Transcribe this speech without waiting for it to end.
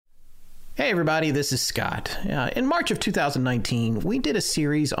Hey everybody, this is Scott. In March of 2019, we did a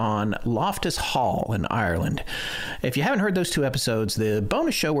series on Loftus Hall in Ireland. If you haven't heard those two episodes, the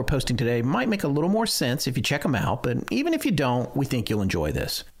bonus show we're posting today might make a little more sense if you check them out, but even if you don't, we think you'll enjoy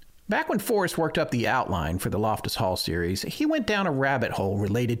this. Back when Forrest worked up the outline for the Loftus Hall series, he went down a rabbit hole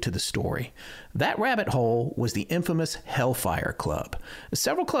related to the story. That rabbit hole was the infamous Hellfire Club.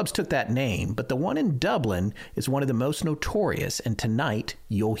 Several clubs took that name, but the one in Dublin is one of the most notorious, and tonight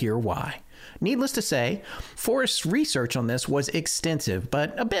you'll hear why. Needless to say, Forrest's research on this was extensive,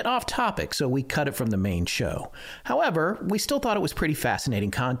 but a bit off topic, so we cut it from the main show. However, we still thought it was pretty fascinating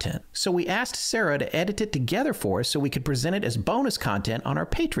content, so we asked Sarah to edit it together for us so we could present it as bonus content on our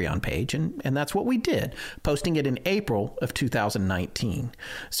Patreon page, and that's what we did, posting it in April of 2019.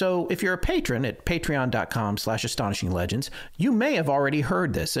 So if you're a patron at patreon.com/astonishinglegends, you may have already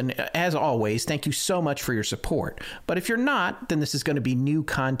heard this, and as always, thank you so much for your support. But if you're not, then this is going to be new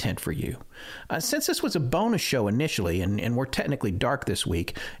content for you. Since this was a bonus show initially, and we're technically dark this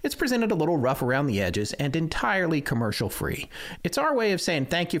week, it's presented a little rough around the edges and entirely commercial-free. It's our way of saying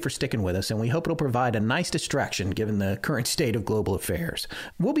thank you for sticking with us, and we hope it'll provide a nice distraction given the current state of global affairs.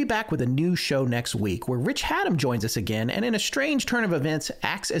 We'll be back with a new show next week where Rich Haddam joins us again and in a strange turn of events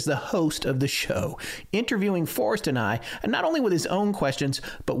acts as the host of the show, interviewing Forrest and I, and not only with his own questions,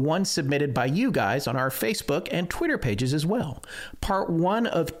 but ones submitted by you guys on our Facebook and Twitter pages as well. Part 1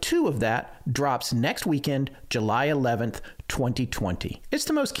 of 2 of that drops next weekend, July 11th, 2020. It's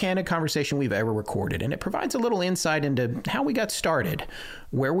the most candid conversation we've ever recorded, and it provides a little insight into how we got started,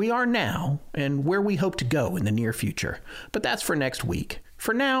 where we are now, and where we hope to go in the near future. But that's for next week.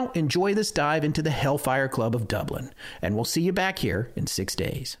 For now, enjoy this dive into the Hellfire Club of Dublin, and we'll see you back here in 6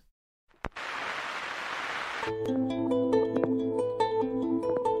 days.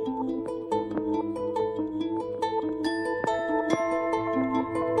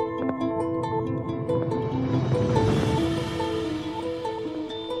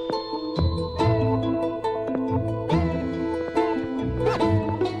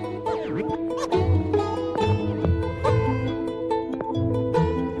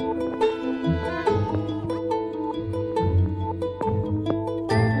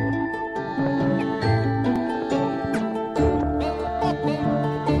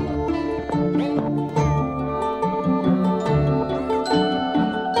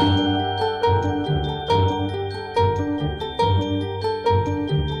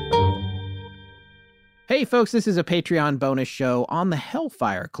 Hey folks, this is a Patreon bonus show on the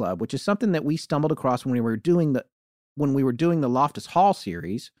Hellfire Club, which is something that we stumbled across when we were doing the Loftus Hall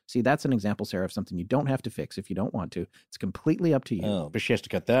series. See, that's an example, Sarah, of something you don't have to fix if you don't want to. It's completely up to you. Oh, but she has to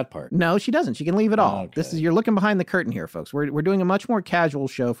cut that part. No, she doesn't. She can leave it all. Okay. You're looking behind the curtain here, folks. We're doing a much more casual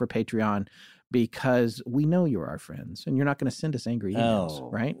show for Patreon because we know you're our friends and you're not going to send us angry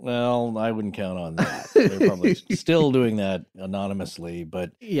emails, right? Well, I wouldn't count on that. They're probably still doing that anonymously,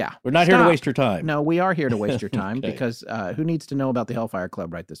 but yeah, we're not here to waste your time. No, we are here to waste your time Okay. because who needs to know about the Hellfire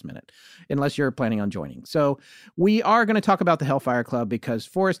Club right this minute, unless you're planning on joining. So we are going to talk about the Hellfire Club because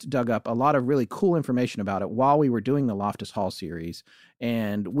Forrest dug up a lot of really cool information about it while we were doing the Loftus Hall series.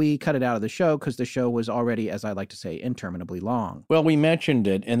 And we cut it out of the show because the show was already, as I like to say, interminably long. Well, we mentioned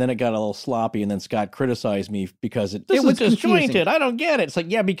it, and then it got a little sloppy, and then Scott criticized me because it was was disjointed. confusing. I don't get it. It's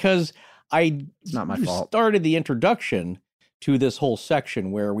like, yeah, because It's not my fault. started the introduction to this whole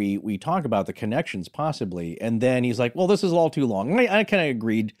section where we talk about the connections possibly, and then he's like, well, this is all too long. And I kind of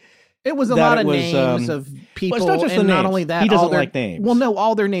agreed. It was a that lot it of was, names of people, well, it's not just and the not names. only that, He doesn't all their, like names. Well, no,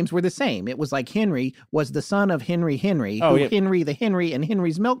 all their names were the same. It was like Henry was the son of Henry, Oh, yeah. Henry the Henry, and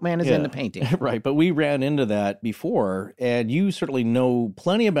Henry's milkman is in Yeah. the painting. Right, but we ran into that before, and you certainly know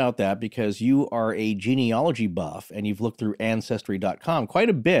plenty about that because you are a genealogy buff, and you've looked through Ancestry.com quite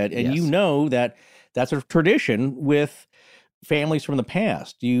a bit, and Yes. you know that that's a tradition with families from the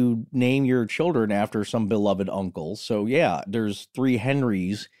past. You name your children after some beloved uncles. So yeah, there's 3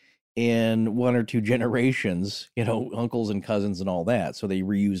 Henrys in 1 or 2 generations, uncles and cousins and all that. So they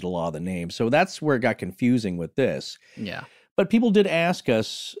reused a lot of the names. So that's where it got confusing with this. Yeah. But people did ask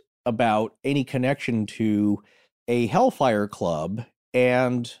us about any connection to a Hellfire Club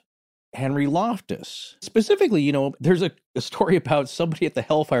and Henry Loftus. Specifically, there's a story about somebody at the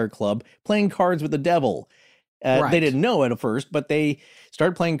Hellfire Club playing cards with the devil. Right. They didn't know it at first, but they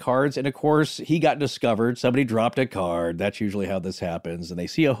started playing cards. And of course, he got discovered. Somebody dropped a card. That's usually how this happens. And they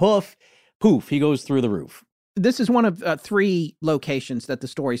see a hoof. Poof, he goes through the roof. This is one of 3 locations that the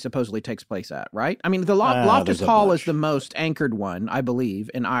story supposedly takes place at, right? I mean, the Loftus there's a Hall bunch. is the most anchored one, I believe,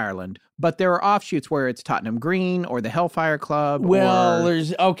 in Ireland. But there are offshoots where it's Tottenham Green or the Hellfire Club. Well,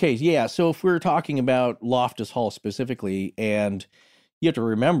 okay, yeah. So if we're talking about Loftus Hall specifically, and You have to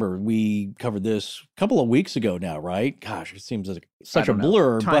remember, we covered this a couple of weeks ago now, right? Gosh, it seems like such a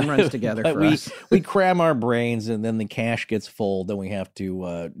blur. Time runs together but for us. we cram our brains, and then the cache gets full. Then we have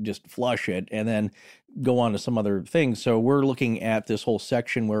to just flush it and then go on to some other things. So we're looking at this whole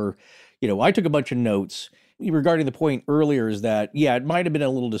section where, I took a bunch of notes regarding the point earlier is that, it might have been a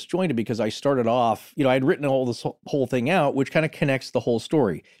little disjointed because I started off, I'd written all this whole thing out, which kind of connects the whole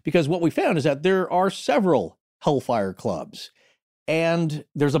story. Because what we found is that there are several Hellfire clubs. And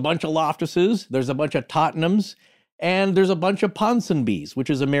there's a bunch of Loftuses, there's a bunch of Tottenhams, and there's a bunch of Ponsonbys, which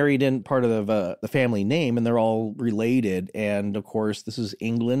is a married-in part of the family name, and they're all related. And, of course, this is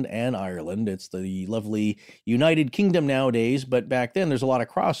England and Ireland. It's the lovely United Kingdom nowadays, but back then there's a lot of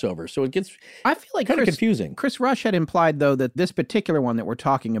crossover. So it gets I feel like kind of confusing. Chris Rush had implied, though, that this particular one that we're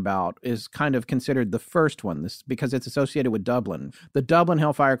talking about is kind of considered the first one because it's associated with Dublin. The Dublin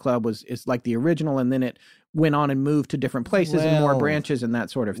Hellfire Club is like the original, and then it went on and moved to different places and more branches and that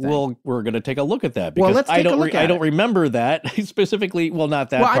sort of thing. Well, we're going to take a look at that because let's take a look at I don't remember that specifically. Well, not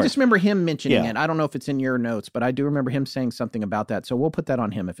that part. I just remember him mentioning it. I don't know if it's in your notes, but I do remember him saying something about that. So we'll put that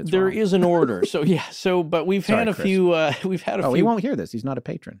on him if it's there wrong. is an order. But we've had a Chris. few. We've had a few. He won't hear this. He's not a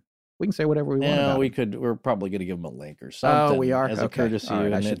patron. We can say whatever we want about him. We're probably going to give him a link or something. Oh, we are? As a courtesy.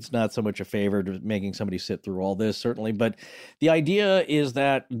 Right, and it's not so much a favor to making somebody sit through all this, certainly. But the idea is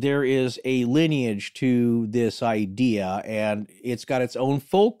that there is a lineage to this idea, and it's got its own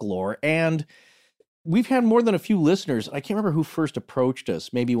folklore. And we've had more than a few listeners. I can't remember who first approached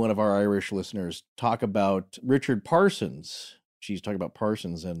us. Maybe one of our Irish listeners talk about Richard Parsons. She's talking about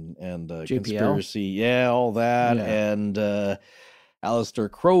Parsons and conspiracy. Yeah, all that. Yeah. And Aleister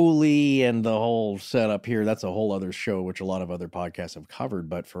Crowley and the whole setup here. That's a whole other show, which a lot of other podcasts have covered.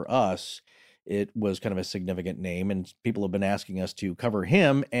 But for us, it was kind of a significant name. And people have been asking us to cover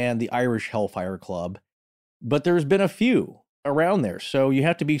him and the Irish Hellfire Club. But there's been a few around there. So you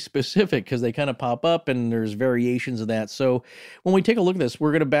have to be specific because they kind of pop up and there's variations of that. So when we take a look at this, we're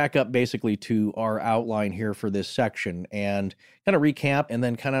going to back up basically to our outline here for this section and kind of recap and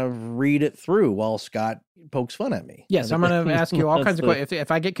then kind of read it through while Scott pokes fun at me. Yes, I'm going to ask you all kinds of questions. If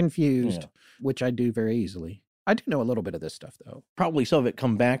I get confused, which I do very easily. I do know a little bit of this stuff, though. Probably some of it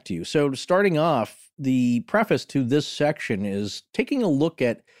come back to you. So starting off, the preface to this section is taking a look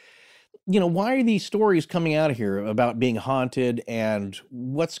at why are these stories coming out of here about being haunted and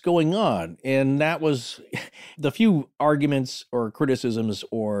what's going on? And that was the few arguments or criticisms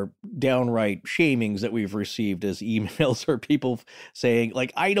or downright shamings that we've received as emails or people saying,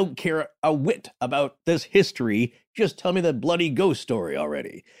 like, I don't care a whit about this history. Just tell me the bloody ghost story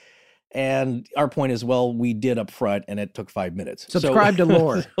already. And our point is, well, we did up front, and it took 5 minutes. Subscribe to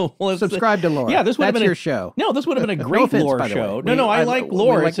Lore. Subscribe to Lore. Yeah, this would have been your show. No, this would have been a great no offense, Lore show. No, I like We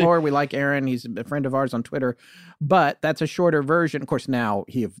Lore. like Lore. We like Aaron. He's a friend of ours on Twitter. But that's a shorter version. Of course, now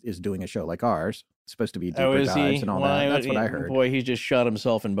he is doing a show like ours. It's supposed to be deeper dives and all that. That's what I heard. Boy, he just shot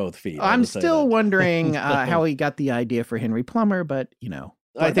himself in both feet. I'm still wondering how he got the idea for Henry Plummer, but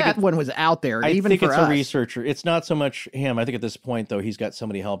I think that one was out there. I even think for it's us. a researcher. It's not so much him. I think at this point, though, he's got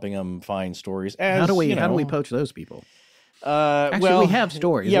somebody helping him find stories. How do we poach those people? Actually, we have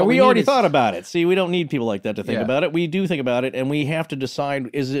stories. Yeah, we already thought about it. See, we don't need people like that to think about it. We do think about it, and we have to decide,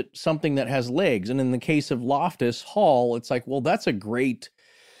 is it something that has legs? And in the case of Loftus Hall, it's like, well, that's a great...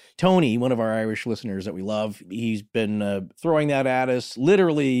 Tony, one of our Irish listeners that we love, he's been throwing that at us,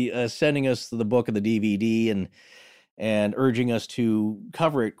 literally sending us the book and the DVD and urging us to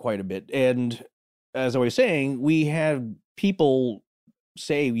cover it quite a bit. And as I was saying, we had people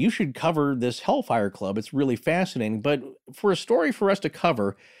say, you should cover this Hellfire Club. It's really fascinating. But for a story for us to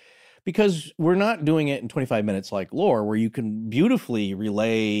cover, because we're not doing it in 25 minutes like Lore, where you can beautifully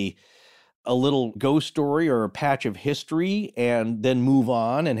relay a little ghost story or a patch of history and then move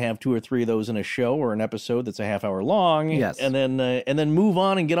on and have 2 or 3 of those in a show or an episode that's a half hour long. Yes. And then move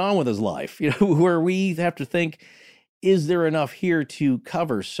on and get on with his life, where we have to think, is there enough here to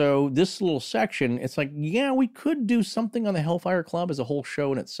cover? So this little section, it's like, yeah, we could do something on the Hellfire Club as a whole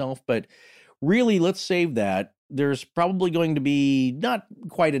show in itself, but really let's save that. There's probably going to be not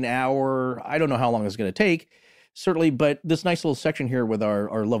quite an hour. I don't know how long it's going to take, certainly, but this nice little section here with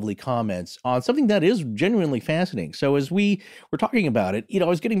our lovely comments on something that is genuinely fascinating. So as we were talking about it, I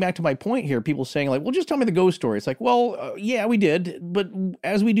was getting back to my point here, people saying like, well, just tell me the ghost story. It's like, well, yeah, we did. But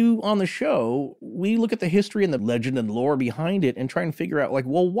as we do on the show, we look at the history and the legend and lore behind it and try and figure out like,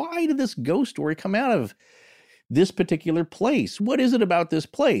 well, why did this ghost story come out of this particular place? What is it about this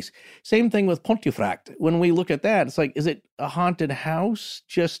place? Same thing with Pontefract. When we look at that, it's like, is it a haunted house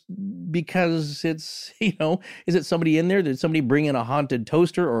just because it's, is it somebody in there? Did somebody bring in a haunted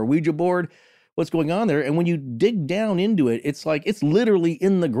toaster or a Ouija board? what's going on there. And when you dig down into it, it's like it's literally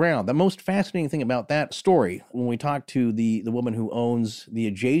in the ground. The most fascinating thing about that story, when we talked to the woman who owns the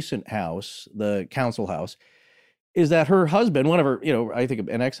adjacent house, the council house, is that her husband, one of her, I think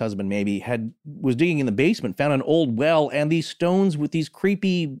an ex-husband maybe, was digging in the basement, found an old well, and these stones with these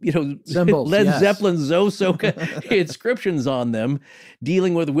creepy, symbols, Led Zeppelin Zosoka inscriptions on them,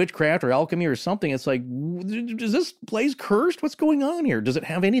 dealing with witchcraft or alchemy or something. It's like, is this place cursed? What's going on here? Does it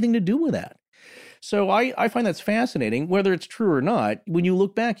have anything to do with that? So I find that's fascinating, whether it's true or not. When you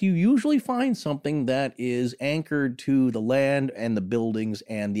look back, you usually find something that is anchored to the land and the buildings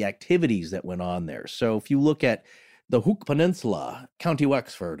and the activities that went on there. So if you look at the Hook Peninsula, County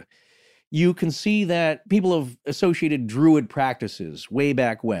Wexford, you can see that people have associated Druid practices way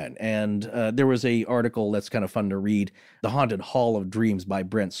back when. And there was an article that's kind of fun to read, The Haunted Hall of Dreams by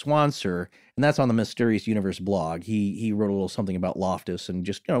Brent Swanser, and that's on the Mysterious Universe blog. He wrote a little something about Loftus and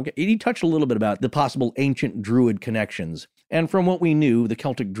just, he touched a little bit about the possible ancient Druid connections. And from what we knew, the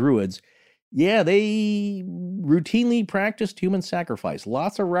Celtic Druids, yeah, they routinely practiced human sacrifice.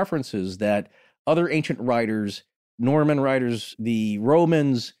 Lots of references that other ancient writers, Norman writers, the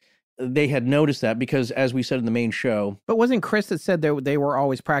Romans, they had noticed that because, as we said in the main show. But wasn't Chris that said they were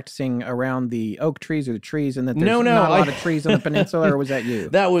always practicing around the oak trees or the trees, and that there's not a lot of trees on the peninsula, or was that you?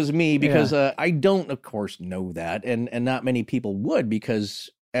 That was me, because I don't, of course, know that, and not many people would, because,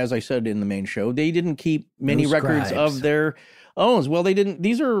 as I said in the main show, they didn't keep many records of their own. Well, they didn't.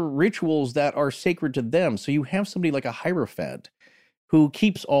 These are rituals that are sacred to them. So you have somebody like a Hierophant who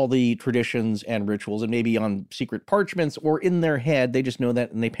keeps all the traditions and rituals, and maybe on secret parchments or in their head, they just know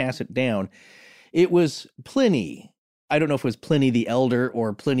that and they pass it down. It was Pliny. I don't know if it was Pliny the Elder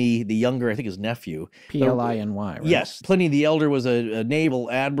or Pliny the Younger, I think his nephew. Pliny, right? Yes. Pliny the Elder was a naval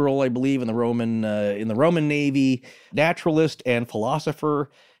admiral, I believe, in the Roman Navy, naturalist and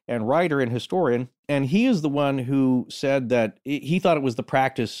philosopher and writer and historian. And he is the one who said that he thought it was the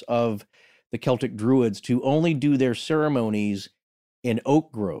practice of the Celtic Druids to only do their ceremonies in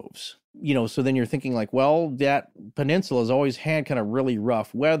oak groves. So then you're thinking like, well, that peninsula has always had kind of really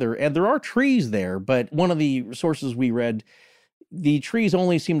rough weather, and there are trees there, but one of the sources we read, the trees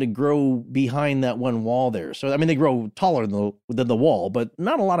only seem to grow behind that one wall there. So, I mean, they grow taller than the wall, but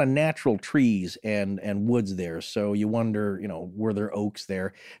not a lot of natural trees and woods there. So you wonder, were there oaks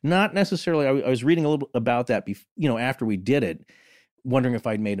there? Not necessarily. I was reading a little about that, after we did it, wondering if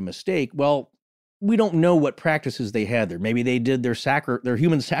I'd made a mistake. Well, we don't know what practices they had there. Maybe they did their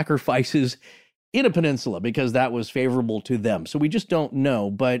human sacrifices in a peninsula because that was favorable to them. So we just don't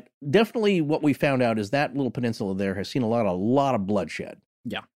know. But definitely what we found out is that little peninsula there has seen a lot of bloodshed.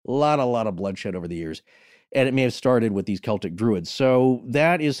 Yeah. A lot of bloodshed over the years. And it may have started with these Celtic Druids. So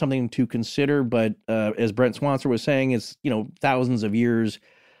that is something to consider. But as Brent Swanser was saying, it's, thousands of years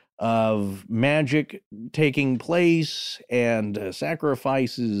of magic taking place and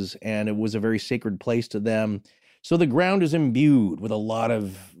sacrifices, and it was a very sacred place to them. So the ground is imbued with a lot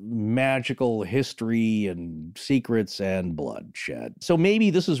of magical history and secrets and bloodshed. So maybe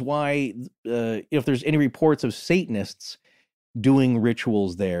this is why, if there's any reports of Satanists doing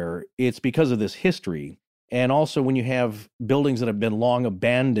rituals there, it's because of this history. And also when you have buildings that have been long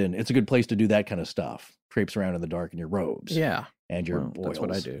abandoned, it's a good place to do that kind of stuff. Traipse around in the dark in your robes. Yeah. And your oils. That's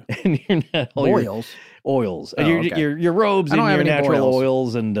what I do. And you're not oils. Oils. Oh, And your robes and your natural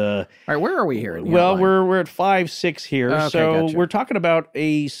oils. And all right, where are we here? Well, we're at 5-6 here. Okay, so gotcha. We're talking about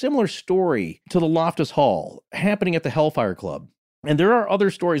a similar story to the Loftus Hall happening at the Hellfire Club. And there are other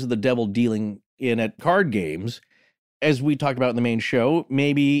stories of the devil dealing in at card games. As we talked about in the main show,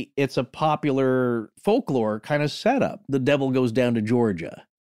 maybe it's a popular folklore kind of setup. The devil goes down to Georgia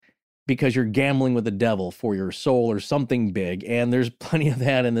because you're gambling with the devil for your soul or something big. And there's plenty of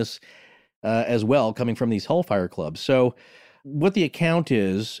that in this as well, coming from these Hellfire clubs. So what the account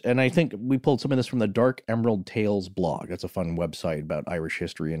is, and I think we pulled some of this from the Dark Emerald Tales blog. That's a fun website about Irish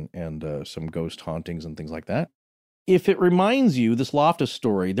history and some ghost hauntings and things like that. If it reminds you, this Loftus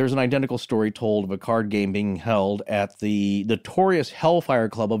story, there's an identical story told of a card game being held at the notorious Hellfire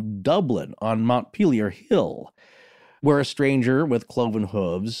Club of Dublin on Montpelier Hill, where a stranger with cloven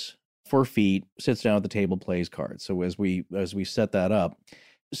hooves for feet sits down at the table, plays cards. So as we set that up,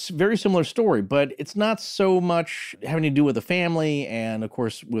 it's a very similar story, but it's not so much having to do with the family and, of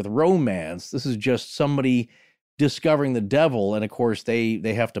course, with romance. This is just somebody discovering the devil, and, of course, they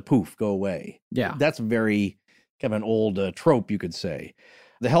have to go away. Yeah. That's very kind of an old trope, you could say.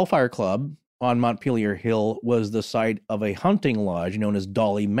 The Hellfire Club on Montpelier Hill was the site of a hunting lodge known as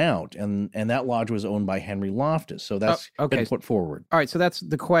Dolly Mount, and that lodge was owned by Henry Loftus. So that's been put forward. All right, so that's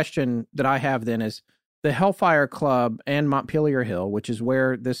the question that I have then is, the Hellfire Club and Montpelier Hill, which is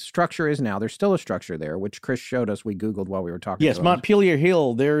where this structure is now. There's still a structure there, which Chris showed us. We Googled while we were talking. Yes, Montpelier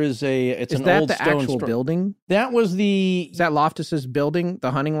Hill. There is it's an old stone. Is that the actual building? That was Is that Loftus's building, the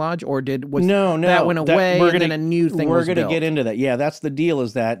hunting lodge, or no, that went away and then a new thing was built? We're going to get into that. Yeah, that's the deal.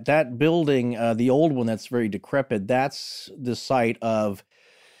 Is that building, the old one that's very decrepit? That's the site of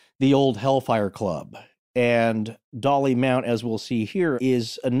the old Hellfire Club, and Dolly Mount, as we'll see here,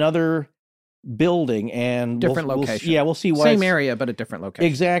 is another building and different location. We'll see why same area but a different location.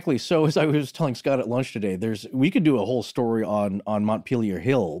 Exactly. So as I was telling Scott at lunch today, we could do a whole story on Montpelier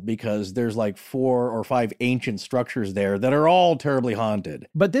Hill, because there's like 4 or 5 ancient structures there that are all terribly haunted.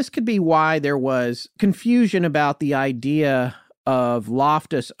 But this could be why there was confusion about the idea of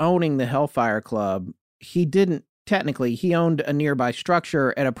Loftus owning the Hellfire Club. He didn't. Technically, he owned a nearby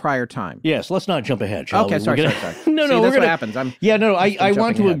structure at a prior time. Yes, let's not jump ahead, shall we? Okay, sorry. No, that's what happens. I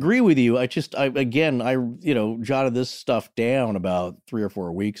want to agree with you. I jotted this stuff down about 3 or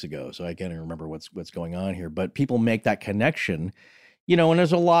 4 weeks ago, so I can't even remember what's going on here. But people make that connection, and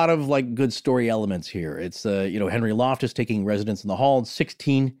there's a lot of like good story elements here. It's Henry Loftus taking residence in the hall in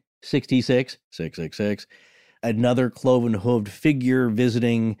 1666, 666. Another cloven-hooved figure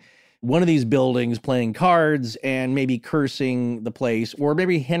visiting one of these buildings, playing cards and maybe cursing the place, or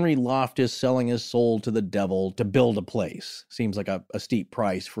maybe Henry Loftus selling his soul to the devil to build a place. Seems like a steep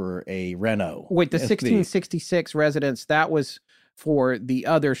price for a reno. Wait, the 1666 residence, that was for the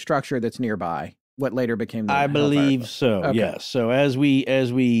other structure that's nearby, what later became the I believe so, okay. Yes. So as we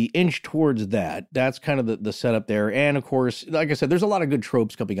inch towards that, that's kind of the setup there. And of course, like I said, there's a lot of good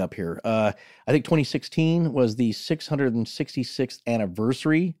tropes coming up here. I think 2016 was the 666th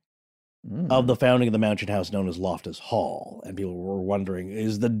anniversary of the founding of the mansion house known as Loftus Hall. And people were wondering,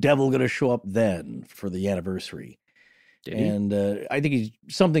 is the devil going to show up then for the anniversary? And I think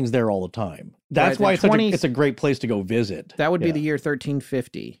something's there all the time. That's why it's a great place to go visit. That would be the year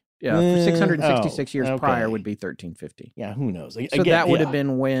 1350. Yeah, 666 years prior would be 1350. Yeah, who knows? So that would have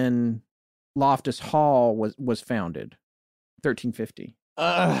been when Loftus Hall was founded, 1350.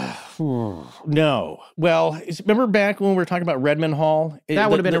 No. Well, remember back when we were talking about Redmond Hall? That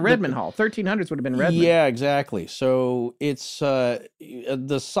would have been a Redmond Hall. 1300s would have been Redmond. Yeah, exactly. So it's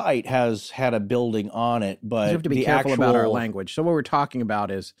the site has had a building on it, but you have to be careful about our language. So what we're talking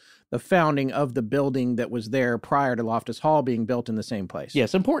about is the founding of the building that was there prior to Loftus Hall being built in the same place.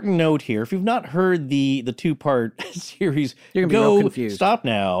 Yes, important note here. If you've not heard the 2-part series, you're going to be real confused. Stop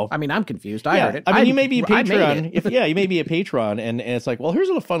now. I mean, I'm confused. I heard it. I mean, you may be a patron. You may be a patron, and it's like, well, here's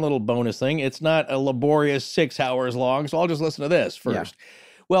a fun little bonus thing. It's not a laborious 6 hours long, so I'll just listen to this first. Yeah.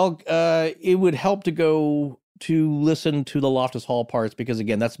 Well, it would help to go to listen to the Loftus Hall parts, because,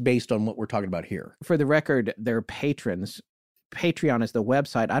 again, that's based on what we're talking about here. For the record, they're patrons. Patreon is the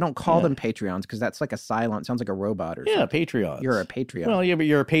website. I don't call them Patreons because that's like a silent, sounds like a robot or something. Yeah, Patreons. You're a Patreon. Well, yeah, but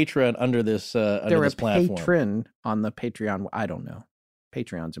you're a patron under this platform. They're a patron on the Patreon. I don't know.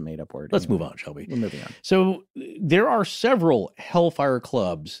 Patreon's a made-up word. Let's move on, shall we? We're moving on. So there are several Hellfire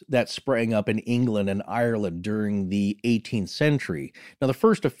clubs that sprang up in England and Ireland during the 18th century. Now, the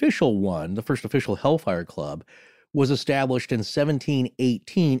first official Hellfire club was established in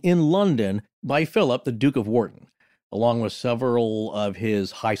 1718 in London by Philip, the Duke of Wharton, along with several of his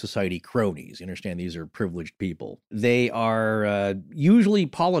high society cronies. You understand, these are privileged people. They are usually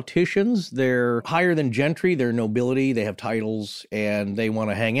politicians. They're higher than gentry. They're nobility. They have titles, and they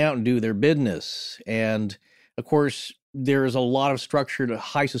want to hang out and do their business. And, of course, there's a lot of structure to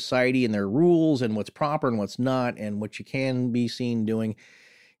high society and their rules and what's proper and what's not and what you can be seen doing.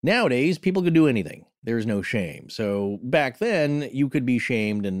 Nowadays, people could do anything. There's no shame. So back then, you could be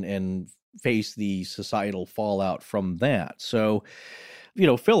shamed and face the societal fallout from that. So,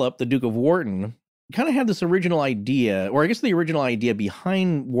 Philip, the Duke of Wharton, kind of had this original idea, or I guess the original idea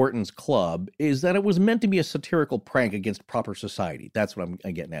behind Wharton's club is that it was meant to be a satirical prank against proper society. That's what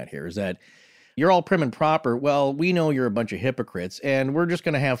I'm getting at here, is that you're all prim and proper. Well, we know you're a bunch of hypocrites, and we're just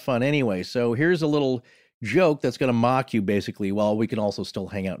going to have fun anyway. So here's a little joke that's going to mock you, basically, while we can also still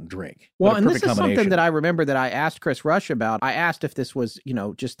hang out and drink. Well, and this is something that I remember that I asked Chris Rush about. I asked if this was,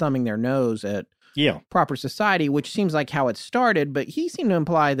 just thumbing their nose at proper society, which seems like how it started, but he seemed to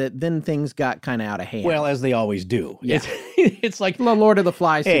imply that then things got kind of out of hand. Well, as they always do. Yeah. It's like the Lord of the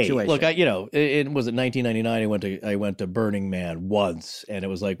Flies situation. Look, it was in 1999. I went to Burning Man once, and it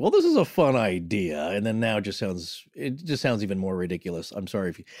was like, well, this is a fun idea, and then now it just sounds even more ridiculous. I'm sorry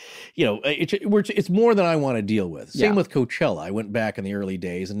if it's more than I want to deal with. Same with Coachella. I went back in the early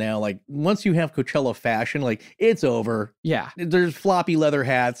days, and now, like, once you have Coachella fashion, like, it's over. Yeah, there's floppy leather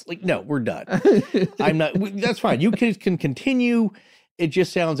hats. Like, no, we're done. I'm not. That's fine. You can continue it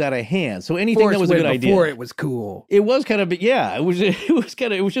just sounds out of hand. So anything that was a good idea. Before it was cool. It was kind of, yeah, it was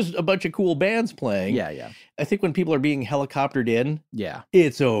just a bunch of cool bands playing. Yeah. I think when people are being helicoptered in, yeah,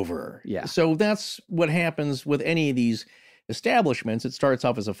 it's over. Yeah. So that's what happens with any of these establishments. It starts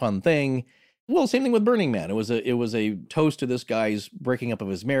off as a fun thing. Well, same thing with Burning Man. It was a toast to this guy's breaking up of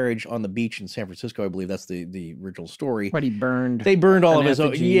his marriage on the beach in San Francisco. I believe that's the original story. But he burned. They burned all of his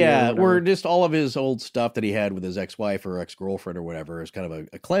own, or or just all of his old stuff that he had with his ex-wife or ex-girlfriend or whatever is kind of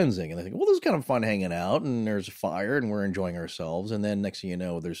a cleansing. And I think, well, this is kind of fun hanging out, and there's a fire, and we're enjoying ourselves. And then next thing you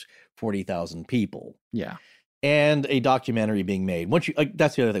know, there's 40,000 people. Yeah. And a documentary being made.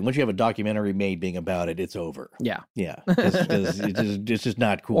 That's the other thing. Once you have a documentary made being about it, it's over. Yeah. It's just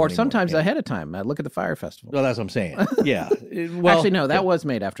not cool. Or anymore. sometimes ahead of time. Look at the Fire Festival. Well, that's what I'm saying. Yeah. Well, actually, no, that was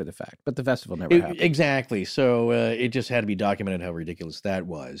made after the fact, but the festival never happened. Exactly. So it just had to be documented how ridiculous that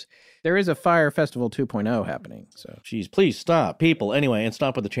was. There is a Fire Festival 2.0 happening. So, geez, please stop, people. Anyway, and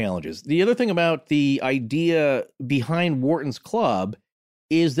stop with the challenges. The other thing about the idea behind Wharton's Club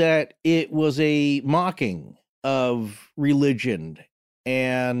is that it was a mocking of religion,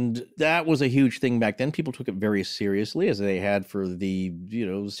 and that was a huge thing back then. People took it very seriously, as they had for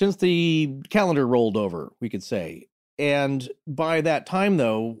since the calendar rolled over, we could say. And by that time,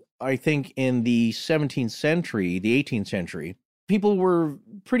 though, I think in the 17th century, the 18th century, people were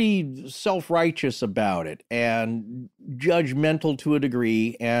pretty self-righteous about it and judgmental to a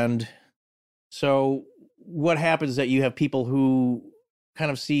degree. And so what happens is that you have people who kind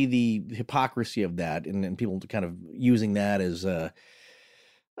of see the hypocrisy of that, and people kind of using that as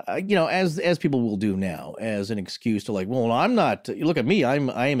as people will do now, as an excuse to, like, well, I'm not, look at me, I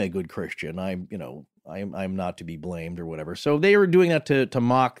am a good Christian, I'm not to be blamed or whatever. So they were doing that to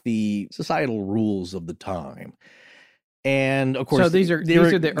mock the societal rules of the time. And of course, so these are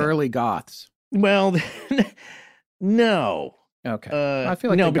the early Goths. Well, no. Okay. I feel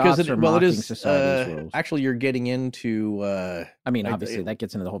like no, the because Goths are mocking society's rules. Actually, you're getting into. I mean, obviously, that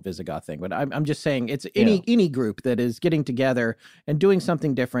gets into the whole Visigoth thing, but I'm just saying it's any group that is getting together and doing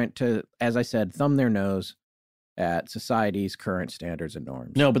something different to, as I said, thumb their nose at society's current standards and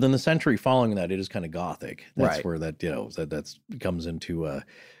norms. No, but then the century following that, it is kind of Gothic. That's right. Where that that's comes into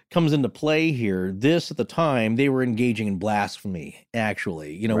play here. This at the time, they were engaging in blasphemy.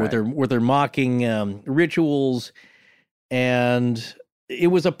 Actually, right. with their mocking rituals. And it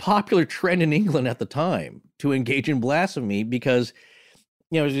was a popular trend in England at the time to engage in blasphemy because,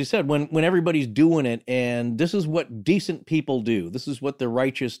 as you said, when everybody's doing it, and this is what decent people do, this is what the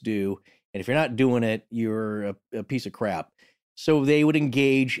righteous do, and if you're not doing it, you're a piece of crap. So they would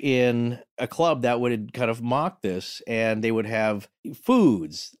engage in a club that would kind of mock this, and they would have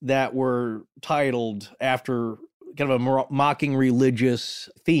foods that were titled after kind of a mocking religious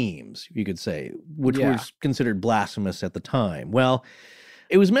themes, you could say, which was considered blasphemous at the time. Well,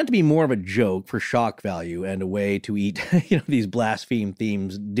 it was meant to be more of a joke for shock value and a way to eat, these blaspheme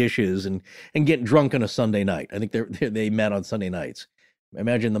themes dishes and get drunk on a Sunday night. I think they met on Sunday nights.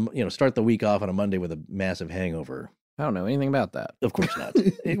 Imagine them, start the week off on a Monday with a massive hangover. I don't know anything about that. Of course not.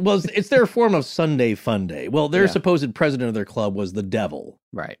 It's their form of Sunday fun day. Well, their supposed president of their club was the devil.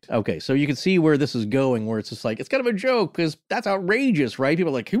 Right. Okay, so you can see where this is going, where it's just like, it's kind of a joke because that's outrageous, right?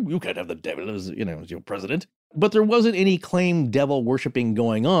 People are like, you can't have the devil as, as your president. But there wasn't any claimed devil worshiping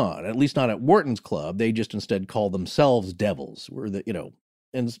going on, at least not at Wharton's Club. They just instead called themselves devils, and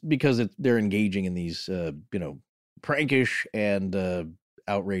it's because they're engaging in these, prankish and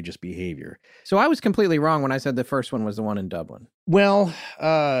outrageous behavior. So I was completely wrong when I said the first one was the one in Dublin. Well,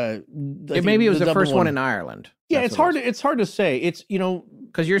 maybe it was the first one in Ireland. Yeah, it's hard to say. It's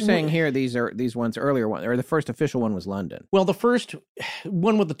because you're saying here these ones earlier one, or the first official one was London. Well, the first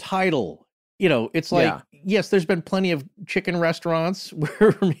one with the title, it's like yes, there's been plenty of chicken restaurants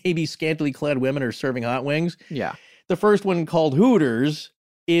where maybe scantily clad women are serving hot wings. Yeah, the first one called Hooters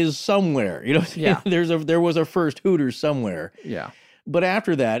is somewhere. Yeah, there was a first Hooters somewhere. Yeah. But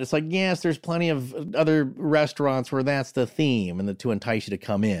after that, it's like, yes, there's plenty of other restaurants where that's the theme and to entice you to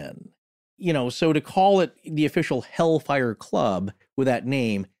come in. So to call it the official Hellfire Club with that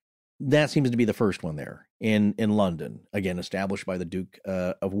name, that seems to be the first one there in London, again, established by the Duke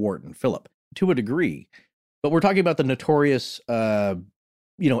of Wharton, Philip, to a degree. But we're talking about the notorious,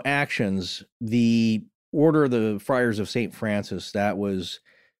 actions. The Order of the Friars of St. Francis, that was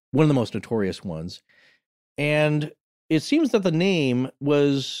one of the most notorious ones. And it seems that the name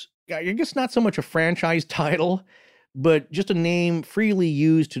was, I guess, not so much a franchise title, but just a name freely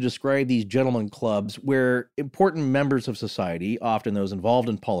used to describe these gentlemen clubs where important members of society, often those involved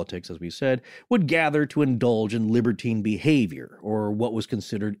in politics, as we said, would gather to indulge in libertine behavior or what was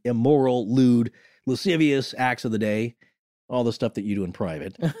considered immoral, lewd, lascivious acts of the day. all the stuff that you do in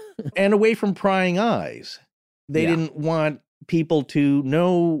private, and away from prying eyes. They didn't want people to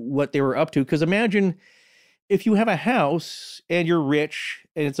know what they were up to. Because imagine if you have a house and you're rich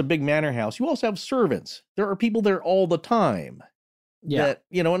and it's a big manor house, you also have servants. There are people there all the time. Yeah. That,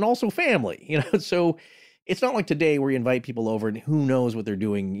 and also family, so it's not like today where you invite people over and who knows what they're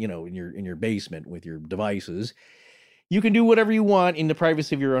doing, in your basement with your devices. You can do whatever you want in the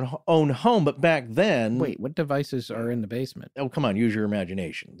privacy of your own home, but back then... Wait, what devices are in the basement? Oh, come on, use your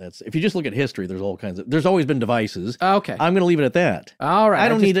imagination. If you just look at history, there's always been devices. Okay. I'm going to leave it at that. All right. I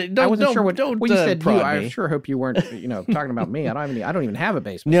don't need it. I wasn't sure what you said. I me. sure hope you weren't, talking about me. I don't even have a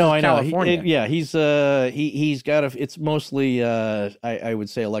basement. No, I know. California. He's got it's mostly, I would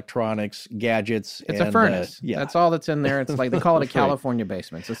say electronics, gadgets. It's a furnace. That's all that's in there. It's like, they call it a California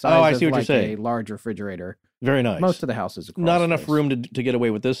basement. It's the size of like a large refrigerator. Very nice. Most of the houses across not enough room to get away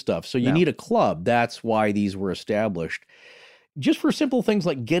with this stuff. So you need a club. That's why these were established. Just for simple things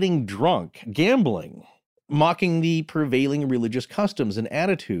like getting drunk, gambling, mocking the prevailing religious customs and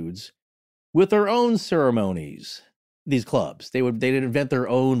attitudes with their own ceremonies. These clubs, they'd invent their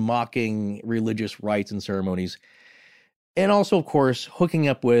own mocking religious rites and ceremonies. And also, of course, hooking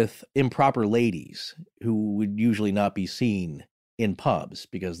up with improper ladies who would usually not be seen in pubs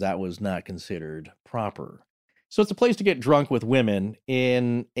because that was not considered proper. So it's a place to get drunk with women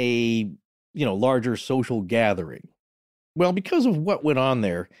in a, larger social gathering. Well, because of what went on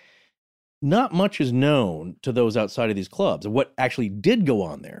there, not much is known to those outside of these clubs of what actually did go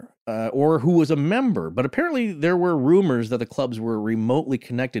on there or who was a member. But apparently there were rumors that the clubs were remotely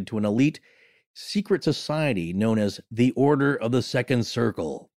connected to an elite secret society known as the Order of the Second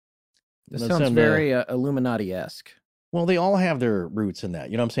Circle. This sounds very Illuminati-esque. Well, they all have their roots in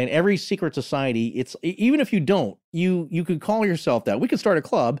that. You know what I'm saying? Every secret society, it's even if you don't, you could call yourself that. We could start a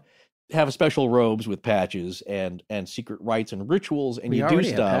club, have special robes with patches and secret rites and rituals, and you do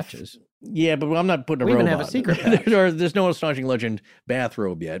stuff. Yeah, but I'm not putting a robe on. We even have a secret patch. There's no Astonishing Legend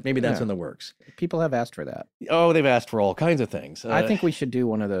bathrobe yet. Maybe that's in the works. People have asked for that. Oh, they've asked for all kinds of things. I think we should do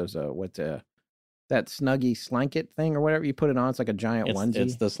one of those, that Snuggie Slanket thing or whatever you put it on. It's like a giant onesie.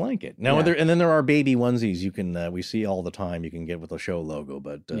 It's the Slanket. Now, and then there are baby onesies you can we see all the time. You can get with the show logo,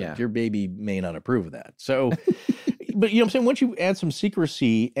 but your baby may not approve of that. So, but you know what I'm saying? Once you add some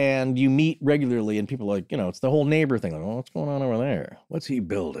secrecy and you meet regularly, and people are like, it's the whole neighbor thing. Like, what's going on over there? What's he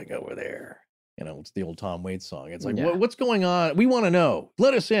building over there? It's the old Tom Waits song. It's like, what's going on? We want to know.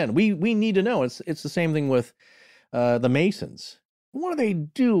 Let us in. We need to know. It's the same thing with the Masons. What are they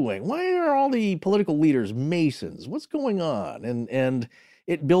doing? Why are all the political leaders Masons? What's going on? And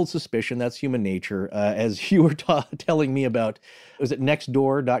it builds suspicion. That's human nature. As you were telling me about, was it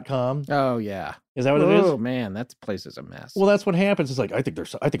nextdoor.com? Oh, yeah. Is that what it is? Oh, man, that place is a mess. Well, that's what happens. It's like, I think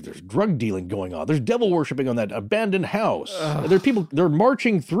there's drug dealing going on. There's devil worshiping on that abandoned house. There's people, they're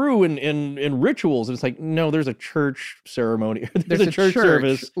marching through in rituals. And it's like, no, there's a church ceremony. There's a church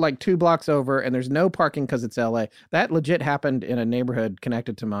service. Like 2 blocks over, and there's no parking because it's LA. That legit happened in a neighborhood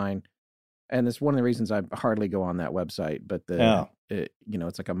connected to mine. And it's one of the reasons I hardly go on that website. But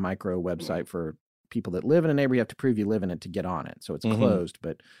it's like a micro website for people that live in a neighborhood. You have to prove you live in it to get on it. So it's closed.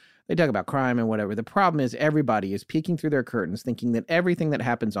 But they talk about crime and whatever. The problem is everybody is peeking through their curtains thinking that everything that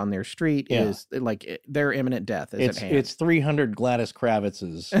happens on their street is like their imminent death is at hand. It's 300 Gladys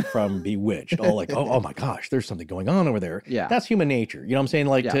Kravitzes from Bewitched. All like, oh my gosh, there's something going on over there. Yeah. That's human nature. You know what I'm saying?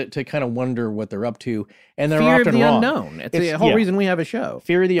 Like to kind of wonder what they're up to. And they're fear often of the wrong. Unknown. It's the whole reason we have a show.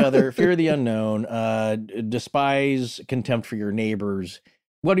 Fear of the other, fear of the unknown, despise, contempt for your neighbors.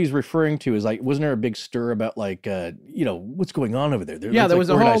 What he's referring to is like, wasn't there a big stir about like, what's going on over there? There was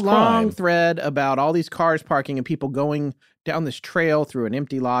a whole long thread about all these cars parking and people going down this trail through an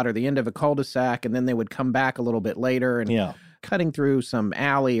empty lot or the end of a cul-de-sac, and then they would come back a little bit later and cutting through some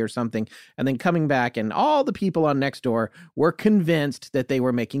alley or something, and then coming back, and all the people on Nextdoor were convinced that they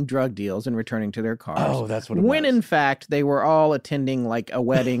were making drug deals and returning to their cars. Oh, that's what it was. When in fact, they were all attending like a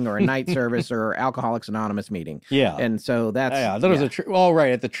wedding or a night service or Alcoholics Anonymous meeting. Yeah. And so that's... Yeah, that was at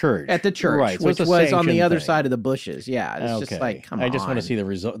the church. At the church, right, so which was on the other side of the bushes. Yeah, it's just like, come on. I just want to see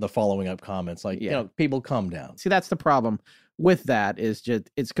the following up comments. Like, people calm down. See, that's the problem with that is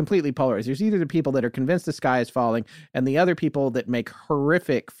just it's completely polarized. There's either the people that are convinced the sky is falling and the other people that make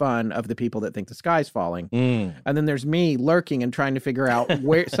horrific fun of the people that think the sky's falling. And then there's me lurking and trying to figure out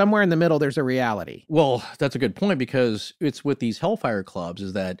where somewhere in the middle there's a reality. Well, that's a good point because it's with these Hellfire clubs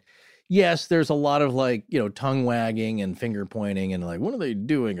is that yes, there's a lot of like, tongue wagging and finger pointing and like, what are they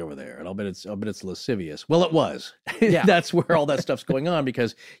doing over there? And I'll bet it's lascivious. Well, it was. Yeah. That's where all that stuff's going on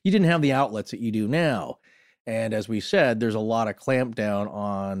because you didn't have the outlets that you do now. And as we said, there's a lot of clampdown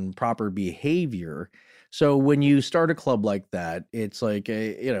on proper behavior. So when you start a club like that, it's like,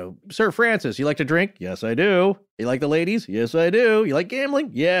 Sir Francis, you like to drink? Yes, I do. You like the ladies? Yes, I do. You like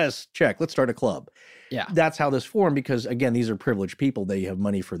gambling? Yes. Check. Let's start a club. Yeah. That's how this formed because, again, these are privileged people. They have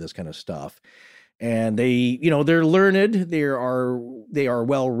money for this kind of stuff. And they, they're learned. They are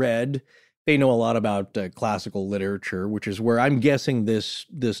well read. They know a lot about classical literature, which is where I'm guessing this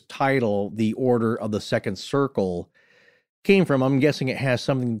title, The Order of the Second Circle, came from. I'm guessing it has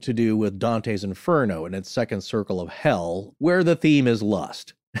something to do with Dante's Inferno and its second circle of hell, where the theme is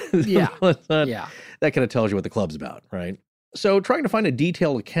lust. Yeah. That kind of tells you what the club's about, right? So trying to find a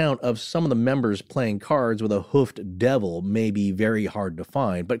detailed account of some of the members playing cards with a hoofed devil may be very hard to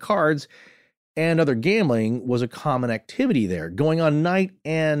find, but cards and other gambling was a common activity there, going on night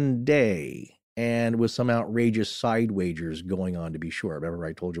and day, and with some outrageous side wagers going on, to be sure. Remember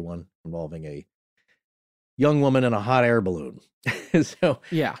I told you one involving a young woman in a hot air balloon. So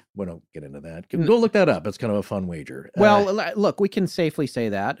yeah, we don't get into that. Go look that up. It's kind of a fun wager. Well, look, we can safely say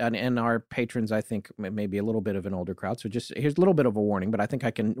that, and our patrons, I think, may be a little bit of an older crowd. So just here's a little bit of a warning, but I think I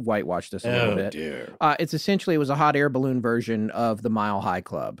can whitewash this a little bit. Dear. It was a hot air balloon version of the Mile High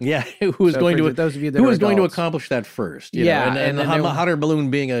Club. Yeah, who was going to accomplish that first? You know? And the hot air balloon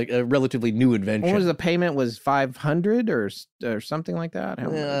being a relatively new invention. What was the payment? Was $500 or something like that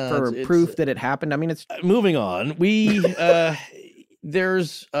for proof that it happened? I mean, it's moving on. We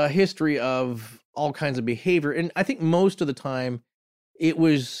there's a history of all kinds of behavior, and I think most of the time it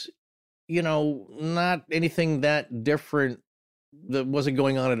was, not anything that different that wasn't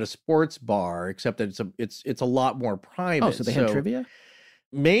going on at a sports bar, except that it's a lot more private. Oh, so they had trivia?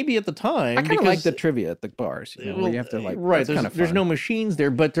 Maybe at the time. I kind of like the trivia at the bars. Where you have to right. There's no machines there,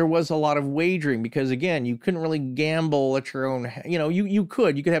 but there was a lot of wagering because, again, you couldn't really gamble at your own. You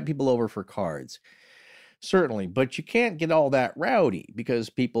could have people over for cards. Certainly, but you can't get all that rowdy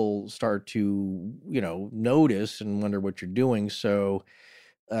because people start to, notice and wonder what you're doing. So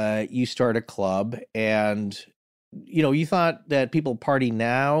you start a club and, you thought that people party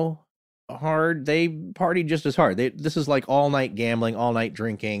now hard. They party just as hard. This is like all night gambling, all night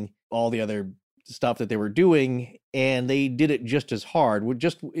drinking, all the other stuff that they were doing. And they did it just as hard.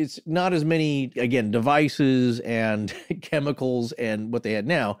 It's not as many, again, devices and chemicals and what they had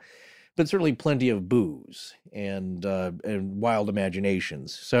now, but certainly plenty of booze and wild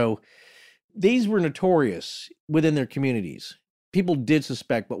imaginations. So these were notorious within their communities. People did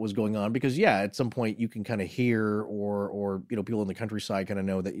suspect what was going on because, at some point you can kind of hear or people in the countryside kind of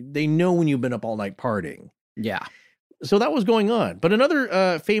know that they know when you've been up all night partying. Yeah. So that was going on. But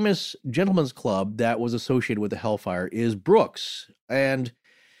another famous gentleman's club that was associated with the Hellfire is Brooks. And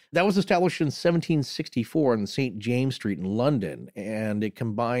that was established in 1764 on St. James Street in London, and it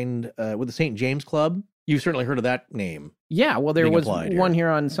combined with the St. James Club. You've certainly heard of that name. Yeah, well, there was one here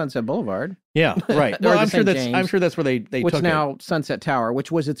on Sunset Boulevard. Yeah, right. Well, I'm sure that's where they which took now Sunset Tower, which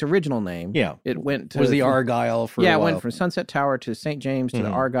was its original name. Yeah, it went to was the Argyle for a while. It went from Sunset Tower to St. James to the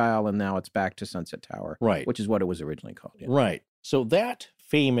Argyle, and now it's back to Sunset Tower. Right, which is what it was originally called. Yeah. Right. So that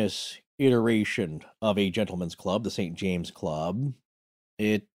famous iteration of a gentleman's club, the St. James Club.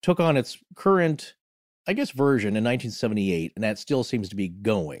 It took on its current, version in 1978, and that still seems to be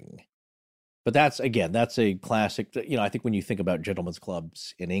going. But that's a classic. I think when you think about gentlemen's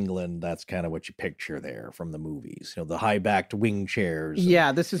clubs in England, that's kind of what you picture there from the movies. The high-backed wing chairs.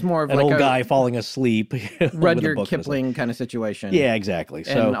 Yeah, this is more of an old guy falling asleep. Rudyard Kipling kind of situation. Yeah, exactly.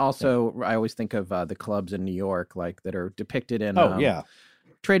 So, and also, I always think of the clubs in New York, that are depicted in.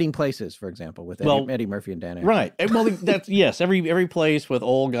 Trading Places, for example, with Eddie Murphy and Dan Aykroyd. Right. Well, that's every place with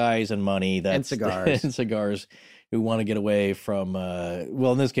old guys and money and cigars and cigars who want to get away from.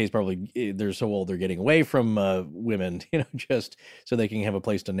 In this case, probably they're so old they're getting away from women, just so they can have a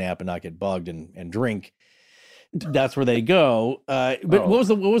place to nap and not get bugged and drink. That's where they go. What was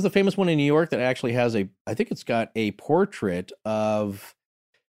the famous one in New York that actually has I think it's got a portrait of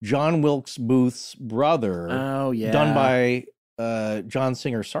John Wilkes Booth's brother. Oh yeah, done by John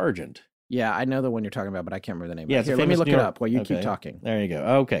Singer Sargent. Yeah, I know the one you're talking about, but I can't remember the name. Yeah, let me look it up while you keep talking. There you go.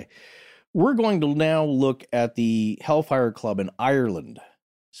 Okay. We're going to now look at the Hellfire Club in Ireland,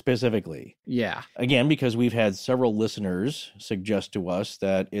 specifically. Yeah. Again, because we've had several listeners suggest to us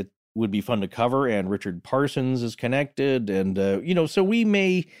that it would be fun to cover, and Richard Parsons is connected, and, so we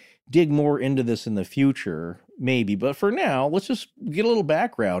may dig more into this in the future, maybe. But for now, let's just get a little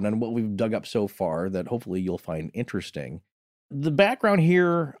background on what we've dug up so far that hopefully you'll find interesting. The background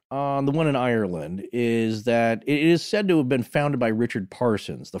here on the one in Ireland is that it is said to have been founded by Richard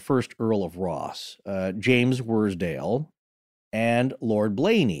Parsons, the first Earl of Ross, James Worsdale, and Lord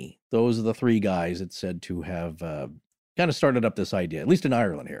Blaney. Those are the three guys it's said to have kind of started up this idea, at least in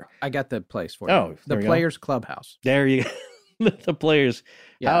Ireland here. I got the place for you. Oh, the Players Clubhouse. There you go. The Players.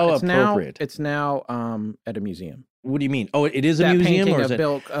 Yeah, How it's appropriate. It's now at a museum. What do you mean? Oh, it is a that museum? Painting or is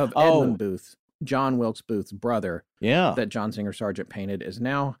of Edwin Booth, John Wilkes Booth's brother, Yeah. that John Singer Sargent painted, is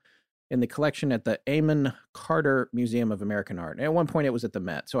now in the collection at the Amon Carter Museum of American Art. At one point, it was at the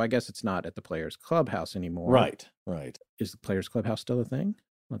Met, so I guess it's not at the Players Clubhouse anymore. Right. Is the Players Clubhouse still a thing?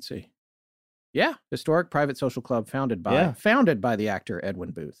 Let's see. Yeah, historic private social club founded by the actor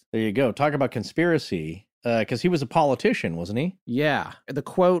Edwin Booth. There you go. Talk about conspiracy, because he was a politician, wasn't he? Yeah. The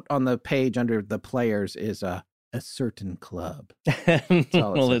quote on the page under the Players is a certain club.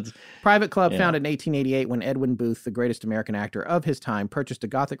 Well, Private club founded in 1888 when Edwin Booth, the greatest American actor of his time, purchased a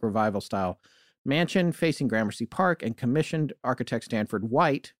Gothic revival style mansion facing Gramercy Park and commissioned architect Stanford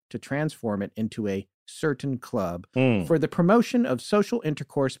White to transform it into a certain club for the promotion of social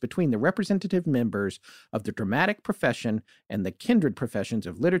intercourse between the representative members of the dramatic profession and the kindred professions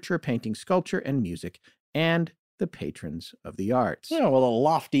of literature, painting, sculpture, and music, and the patrons of the arts. Yeah, well, a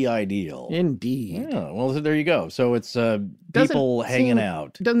lofty ideal. Indeed. Yeah, well, there you go. So it's people hanging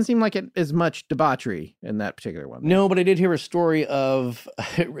out. Doesn't seem like it is much debauchery in that particular one. No, but I did hear a story of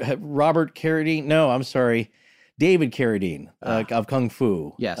Robert Carradine. No, I'm sorry. David Carradine of Kung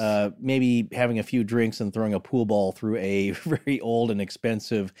Fu. Yes. Maybe having a few drinks and throwing a pool ball through a very old and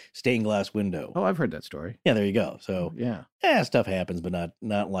expensive stained glass window. Oh, I've heard that story. Yeah, there you go. So yeah, stuff happens, but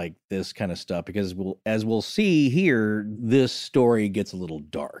not like this kind of stuff, because as we'll see here, this story gets a little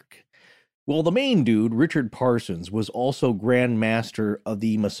dark. Well, the main dude, Richard Parsons, was also Grand Master of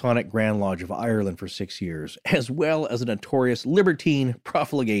the Masonic Grand Lodge of Ireland for 6 years, as well as a notorious libertine,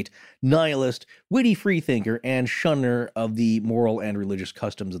 profligate, nihilist, witty freethinker, and shunner of the moral and religious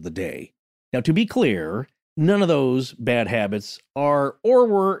customs of the day. Now, to be clear, none of those bad habits are or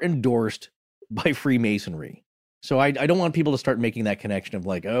were endorsed by Freemasonry. So I don't want people to start making that connection of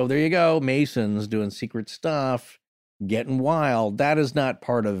like, oh, there you go, Masons doing secret stuff, getting wild. That is not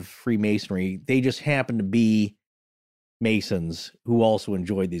part of Freemasonry. They just happen to be Masons who also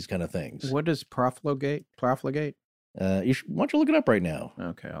enjoyed these kind of things. What is profligate? Profligate? Why don't you look it up right now?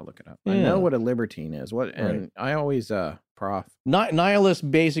 Okay, I'll look it up. Yeah. I know what a libertine is. And I always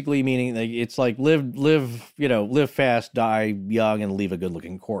nihilist, basically meaning like it's like live fast, die young, and leave a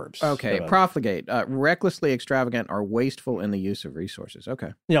good-looking corpse. Okay, profligate, recklessly extravagant or wasteful in the use of resources.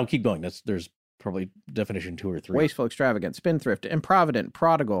 Okay, keep going. There's probably definition 2 or 3. Wasteful, extravagant, spendthrift, improvident,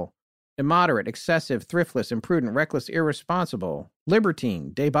 prodigal, immoderate, excessive, thriftless, imprudent, reckless, irresponsible,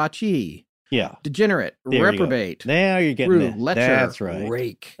 libertine, debauchee. Yeah. Degenerate, reprobate. Now you're getting rude, it. Lecher, That's right.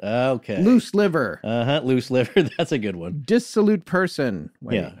 Rake. Okay. Loose liver. Loose liver. That's a good one. Dissolute person.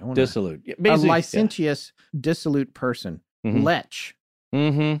 Dissolute. A licentious, dissolute person. Mm-hmm. Lech.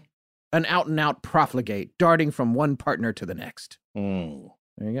 Mm-hmm. An out-and-out profligate, darting from one partner to the next. Mm.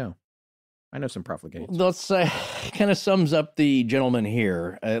 There you go. I know some profligates. Let's kind of sums up the gentlemen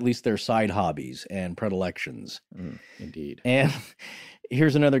here, at least their side hobbies and predilections. Indeed. And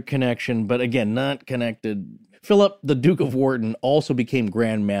here's another connection, but again, not connected. Philip, the Duke of Wharton, also became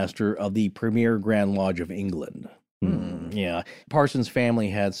Grand Master of the Premier Grand Lodge of England. Yeah. Parsons' family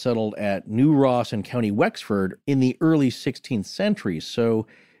had settled at New Ross in County Wexford in the early 16th century, so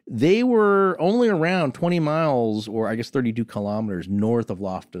they were only around 20 miles, or I guess 32 kilometers north of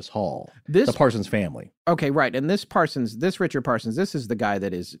Loftus Hall, the Parsons family. Okay, right. And this Richard Parsons, this is the guy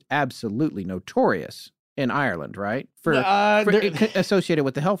that is absolutely notorious in Ireland, right? For associated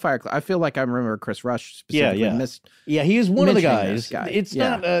with the Hellfire Club. I feel like I remember Chris Rush specifically. Yeah, he is one of the guys. It's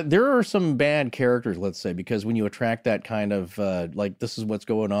not, there are some bad characters, let's say, because when you attract that kind of, like, this is what's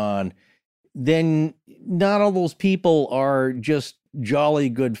going on, then not all those people are just jolly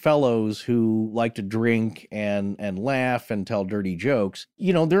good fellows who like to drink and laugh and tell dirty jokes.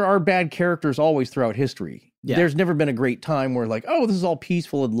 There are bad characters always throughout history. Yeah. There's never been a great time where like, oh, this is all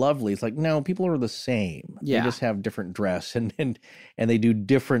peaceful and lovely. It's like, no, people are the same. Yeah. They just have different dress and they do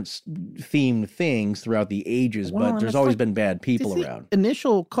different themed things throughout the ages, but there's always been bad people around.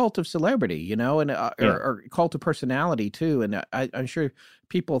 Initial cult of celebrity, and or cult of personality too. And I'm sure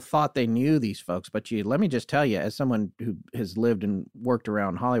people thought they knew these folks, but let me just tell you, as someone who has lived and worked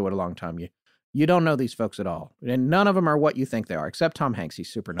around Hollywood a long time, you don't know these folks at all. And none of them are what you think they are, except Tom Hanks.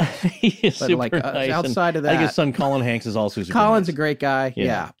 He's super nice. He is super nice. Outside of that, I think his son Colin Hanks is also super Colin's nice. A great guy.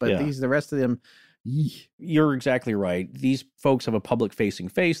 Yeah. But the rest of them. You're exactly right. These folks have a public-facing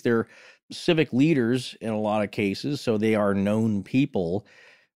face. They're civic leaders in a lot of cases, so they are known people.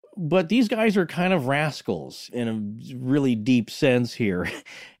 But these guys are kind of rascals in a really deep sense here.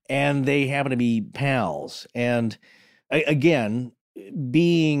 And they happen to be pals. And again,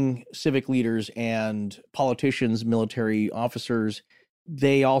 being civic leaders and politicians, military officers,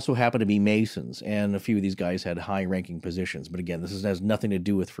 they also happen to be Masons, and a few of these guys had high-ranking positions. But again, has nothing to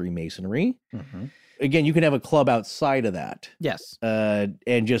do with Freemasonry. Mm-hmm. Again, you can have a club outside of that. Yes.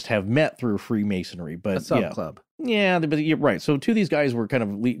 And just have met through Freemasonry. But a sub-club. Yeah, but you're right. So two of these guys were kind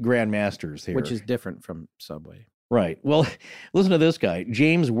of grand masters here. Which is different from Subway. Right. Well, listen to this guy.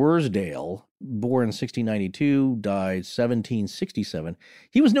 James Worsdale, born 1692, died 1767.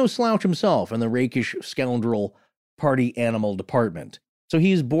 He was no slouch himself in the rakish scoundrel party animal department. So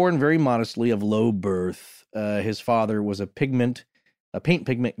he's born very modestly of low birth. His father was a paint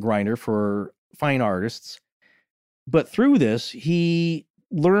pigment grinder for fine artists. But through this, he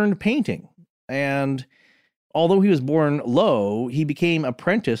learned painting. And although he was born low, he became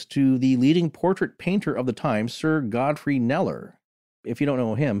apprenticed to the leading portrait painter of the time, Sir Godfrey Kneller. If you don't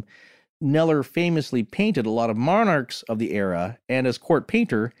know him, Kneller famously painted a lot of monarchs of the era, and as court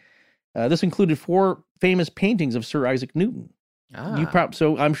painter, this included 4 famous paintings of Sir Isaac Newton.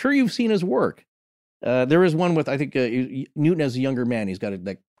 So I'm sure you've seen his work. There is one with, I think, Newton as a younger man. He's got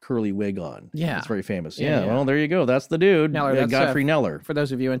that curly wig on. Yeah. It's very famous. Yeah. Well, there you go. That's the dude. Kneller, that's, Godfrey Kneller. For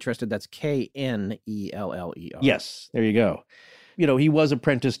those of you interested, that's Kneller. Yes, there you go. He was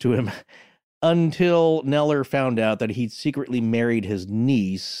apprenticed to him until Kneller found out that he'd secretly married his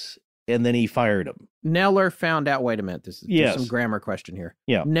niece, and then he fired him. Kneller found out, wait a minute, there's some grammar question here.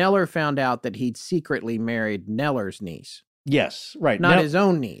 Yeah. Kneller found out that he'd secretly married Kneller's niece. Yes, right. Not his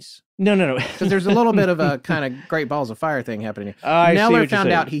own niece. No. Because there's a little bit of a kind of Great Balls of Fire thing happening here. Kneller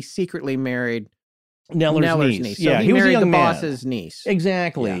found out he secretly married Kneller's niece. So yeah, he was married a young the man. boss's niece.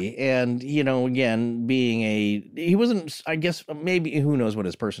 Exactly. Yeah. And, again, he wasn't, I guess, maybe, who knows what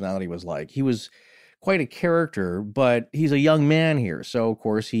his personality was like. He was quite a character, but he's a young man here. So, of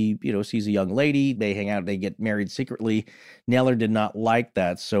course, he, sees a young lady. They hang out. They get married secretly. Kneller did not like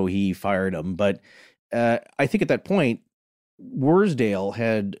that, so he fired him. But I think at that point, Worsdale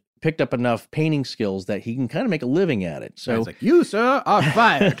had picked up enough painting skills that he can kind of make a living at it. So it's like, you, sir, are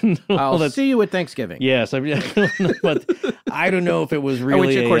fired. I'll see you at Thanksgiving. Yes, but I don't know if it was really.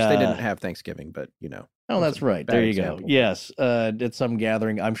 Which, of course, they didn't have Thanksgiving, but Oh, that's right. There you example. go. Yes, at some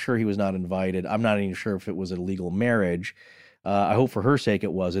gathering, I'm sure he was not invited. I'm not even sure if it was a legal marriage. I hope for her sake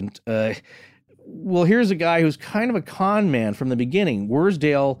it wasn't. Well, here's a guy who's kind of a con man from the beginning.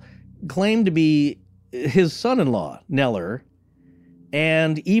 Worsdale claimed to be his son-in-law, Kneller,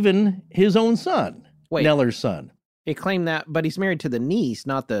 and even his own son, Kneller's son. He claimed that, but he's married to the niece,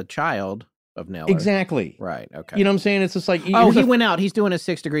 not the child of Kneller. Exactly. Right, okay. You know what I'm saying? It's just like... he went out. He's doing a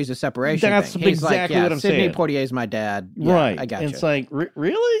 6 degrees of separation That's thing. He's exactly like, what I'm Sidney saying. Poitier's my dad. Yeah, right. I got you. It's like,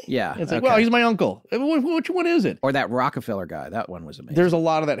 really? Yeah. It's like, well, he's my uncle. Which one is it? Or that Rockefeller guy. That one was amazing. There's a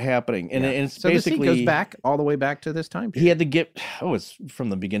lot of that happening. And it's so basically... So this goes back, all the way back to this time period. He had the gift... Oh, it's from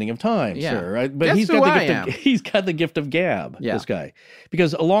the beginning of time, sir. Right? But he's got the gift of gab, this guy.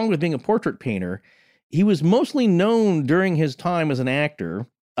 Because along with being a portrait painter, he was mostly known during his time as an actor,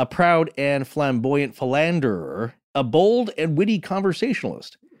 a proud and flamboyant philanderer, a bold and witty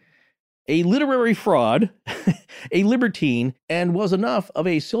conversationalist, a literary fraud, a libertine, and was enough of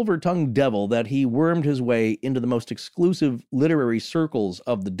a silver-tongued devil that he wormed his way into the most exclusive literary circles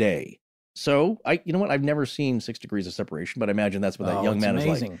of the day. So, you know what? I've never seen 6 Degrees of Separation, but I imagine that's what that young man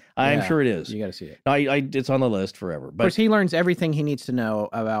is like. I'm sure it is. You got to see it. It's on the list forever. But of course, he learns everything he needs to know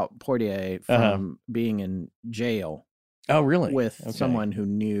about Poitier from being in jail. Oh, really? With someone who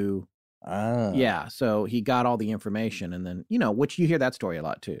knew. Yeah, so he got all the information, and then, which you hear that story a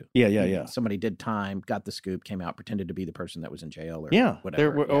lot, too. Yeah. Somebody did time, got the scoop, came out, pretended to be the person that was in jail, or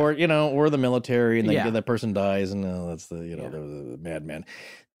whatever. Or the military, and then that person dies, and that's the madman.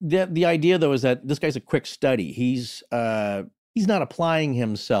 The idea, though, is that this guy's a quick study. He's not applying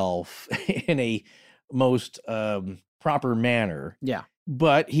himself in a most proper manner. Yeah.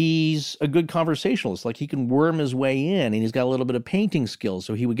 But he's a good conversationalist. Like, he can worm his way in, and he's got a little bit of painting skills.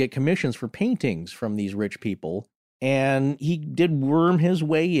 So he would get commissions for paintings from these rich people. And he did worm his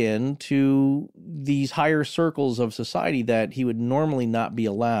way into these higher circles of society that he would normally not be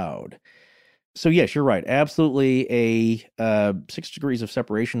allowed. So yes, you're right. Absolutely a 6 Degrees of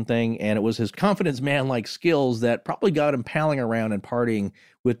Separation thing. And it was his confidence, man-like skills that probably got him palling around and partying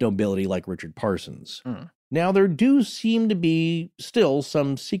with nobility like Richard Parsons. Now, there do seem to be still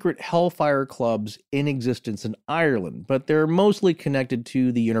some secret Hellfire clubs in existence in Ireland, but they're mostly connected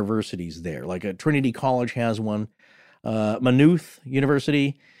to the universities there. Like Trinity College has one, Maynooth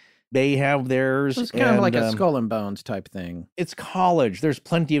University, they have theirs. It's kind of like a Skull and Bones type thing. It's college. There's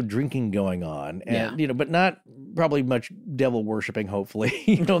plenty of drinking going on, and but not probably much devil worshiping,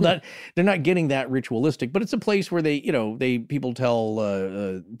 hopefully. That they're not getting that ritualistic, but it's a place where people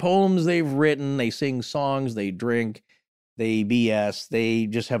tell poems they've written, they sing songs, they drink, they BS, they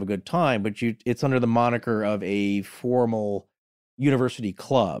just have a good time. But it's under the moniker of a formal university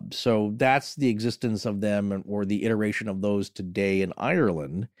club. So that's the existence of them, or the iteration of those today in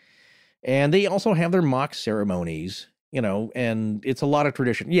Ireland. And they also have their mock ceremonies, and it's a lot of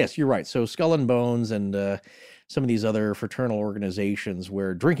tradition. Yes, you're right. So Skull and Bones and some of these other fraternal organizations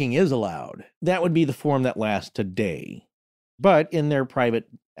where drinking is allowed, that would be the form that lasts today. But in their private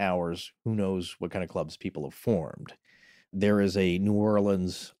hours, who knows what kind of clubs people have formed. There is a New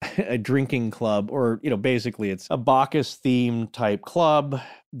Orleans a drinking club, or, basically it's a Bacchus-themed type club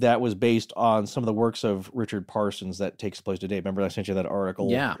that was based on some of the works of Richard Parsons that takes place today. Remember I sent you that article?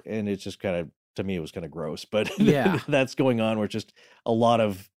 Yeah. And it's just kind of, to me, it was kind of gross. But yeah, that's going on where it's just a lot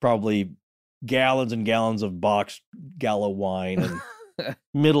of probably gallons and gallons of boxed Gallo wine and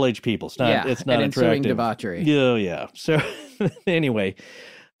middle-aged people. It's not and attractive. Debauchery. Yeah. So anyway,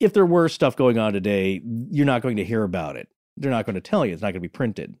 if there were stuff going on today, you're not going to hear about it. They're not going to tell you. It's not going to be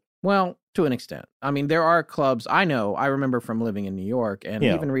printed. Well, to an extent. I mean, there are clubs. I remember from living in New York and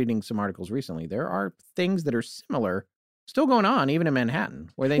even reading some articles recently, there are things that are similar still going on, even in Manhattan,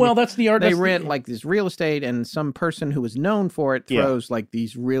 where that's the art. They rent like this real estate, and some person who is known for it throws like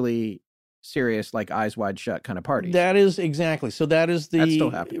these really serious, like eyes wide shut kind of parties. That is exactly. So that's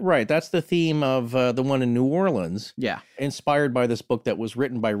still happening. Right. That's the theme of the one in New Orleans. Yeah. Inspired by this book that was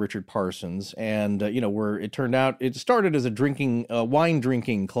written by Richard Parsons. And, where it turned out, it started as a wine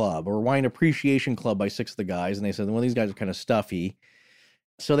drinking club or wine appreciation club by 6 of the guys. And they said, well, these guys are kind of stuffy.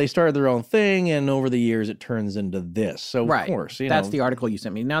 So they started their own thing, and over the years, it turns into this. So, of course, that's the article you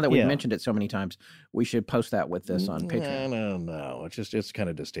sent me. Now that we've mentioned it so many times, we should post that with this on Patreon. No. It's kind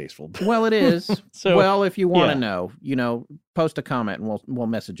of distasteful. Well, it is. So, if you want to know, post a comment, and we'll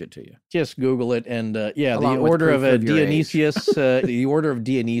message it to you. Just Google it, and the order of Dionysius, the order of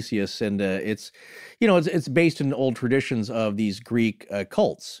Dionysius, and it's based in old traditions of these Greek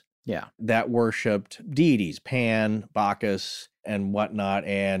cults. Yeah, that worshipped deities, Pan, Bacchus, and whatnot,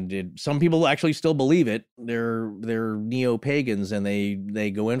 and some people actually still believe it. They're neo-pagans, and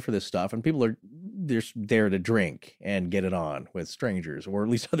they go in for this stuff, and people are just there to drink and get it on with strangers, or at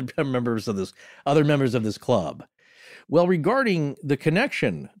least other members of this club. Well, regarding the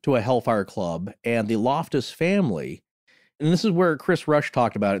connection to a Hellfire Club and the Loftus family, and this is where Chris Rush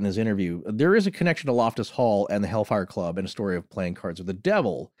talked about it in his interview, there is a connection to Loftus Hall and the Hellfire Club and a story of playing cards with the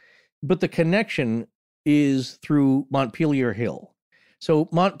devil, but the connection is through Montpelier Hill. So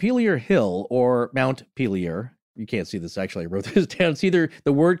Montpelier Hill, or Mount Pelier, you can't see this, actually, I wrote this down. It's either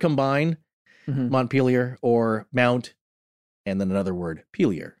the word combined, Montpelier, or Mount, and then another word,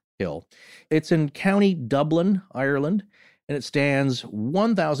 Pelier Hill. It's in County Dublin, Ireland, and it stands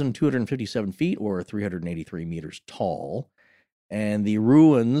 1,257 feet, or 383 meters tall. And the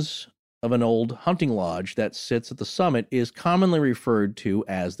ruins of an old hunting lodge that sits at the summit is commonly referred to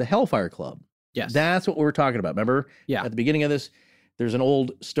as the Hellfire Club. Yes. That's what we're talking about. Remember? Yeah. At the beginning of this, there's an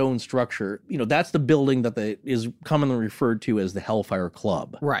old stone structure. That's the building that is commonly referred to as the Hellfire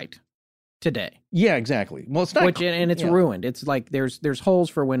Club. Right. Today. Yeah, exactly. Well, it's not. And it's ruined. It's like there's holes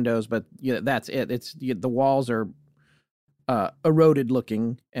for windows, but that's it. It's the walls are eroded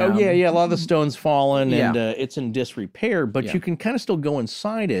looking. A lot of the stone's fallen, and it's in disrepair, but you can kind of still go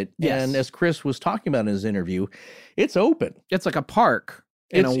inside it. Yes. And as Chris was talking about in his interview, it's open. It's like a park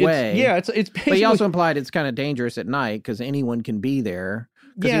in a way. It's basically. But he also implied it's kind of dangerous at night because anyone can be there.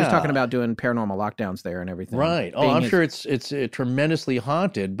 Because he was talking about doing paranormal lockdowns there and everything. Right. Oh, I'm sure it's tremendously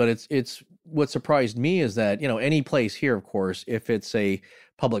haunted, but it's what surprised me is that, any place here, of course, if it's a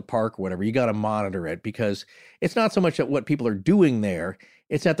public park or whatever, you got to monitor it, because it's not so much that what people are doing there,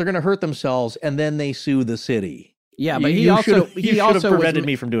 it's that they're going to hurt themselves and then they sue the city. Yeah, but he also prevented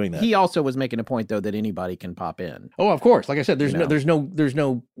me from doing that. He also was making a point, though, that anybody can pop in. Oh, of course. Like I said, there's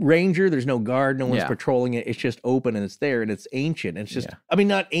no ranger, there's no guard, no one's patrolling it. It's just open and it's there, and it's ancient. It's just, I mean,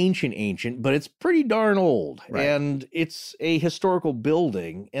 not ancient, but it's pretty darn old, right. And it's a historical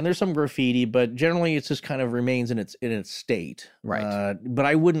building, and there's some graffiti, but generally it just kind of remains in its state. Right. But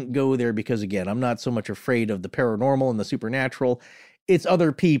I wouldn't go there because, again, I'm not so much afraid of the paranormal and the supernatural. It's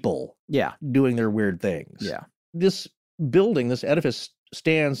other people, doing their weird things. Yeah. This building, this edifice,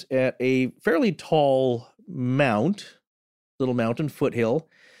 stands at a fairly tall little mountain foothill.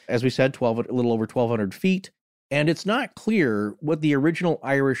 As we said, a little over 1,200 feet. And it's not clear what the original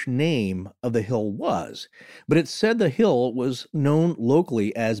Irish name of the hill was, but it said the hill was known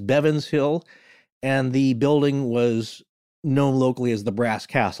locally as Bevan's Hill, and the building was known locally as the Brass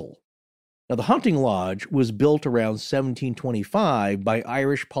Castle. Now, the hunting lodge was built around 1725 by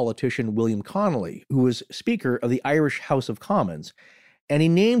Irish politician William Connolly, who was Speaker of the Irish House of Commons, and he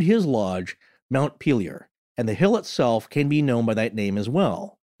named his lodge Mount Pelier, and the hill itself can be known by that name as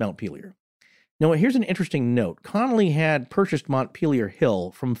well, Mount Pelier. Now, here's an interesting note. Connolly had purchased Montpelier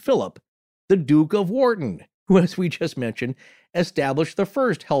Hill from Philip, the Duke of Wharton, who, as we just mentioned, established the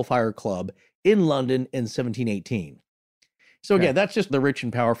first Hellfire Club in London in 1718. So again, that's just the rich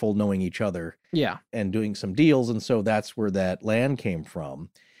and powerful knowing each other, and doing some deals, and so that's where that land came from.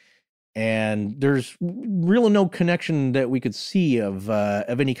 And there's really no connection that we could see of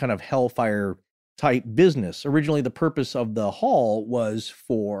any kind of Hellfire type business. Originally, the purpose of the hall was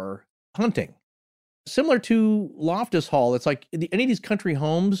for hunting. Similar to Loftus Hall, it's like any of these country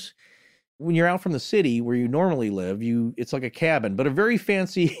homes, when you're out from the city where you normally live, it's like a cabin, but a very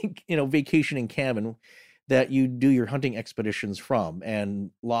fancy, vacationing cabin that you do your hunting expeditions from.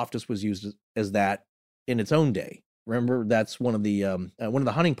 And Loftus was used as that in its own day. Remember, that's one of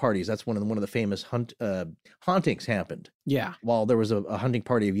the hunting parties. That's one of the famous hauntings happened. Yeah, while there was a hunting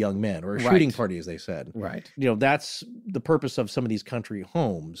party of young men, or a shooting party, as they said. Right. That's the purpose of some of these country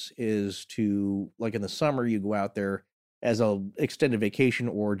homes, is to, like in the summer, you go out there as a extended vacation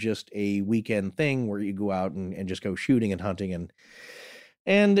or just a weekend thing where you go out and just go shooting and hunting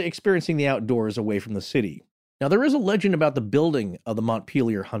and experiencing the outdoors away from the city. Now, there is a legend about the building of the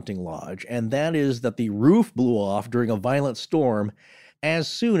Montpelier Hunting Lodge, and that is that the roof blew off during a violent storm as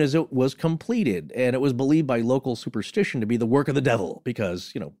soon as it was completed, and it was believed by local superstition to be the work of the devil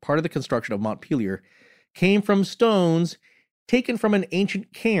because, part of the construction of Montpelier came from stones taken from an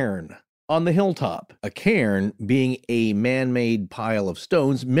ancient cairn on the hilltop. A cairn being a man-made pile of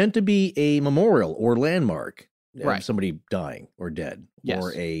stones meant to be a memorial or landmark of somebody dying or dead. Yes.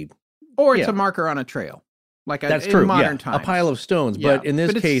 Or it's a marker on a trail. Like that's in true. Modern times. A pile of stones, but in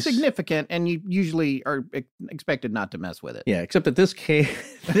this case, it's significant, and you usually are expected not to mess with it. Yeah, except that this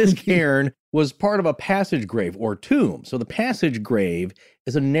cairn was part of a passage grave or tomb. So the passage grave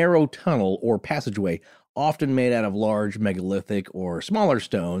is a narrow tunnel or passageway, often made out of large megalithic or smaller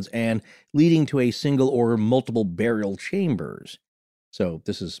stones, and leading to a single or multiple burial chambers. So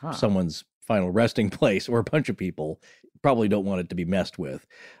this is someone's final resting place, or a bunch of people. Probably don't want it to be messed with.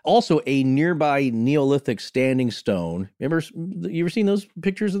 Also, a nearby Neolithic standing stone. Remember, you ever seen those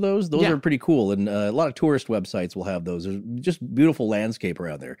pictures of those? Those are pretty cool, and a lot of tourist websites will have those. There's just beautiful landscape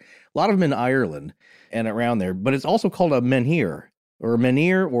around there. A lot of them in Ireland and around there, but it's also called a menhir, or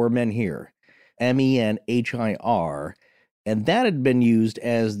menhir, menhir, and that had been used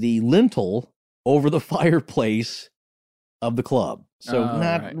as the lintel over the fireplace of the club. So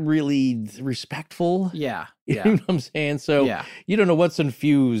not really respectful. Yeah. You know what I'm saying? So you don't know what's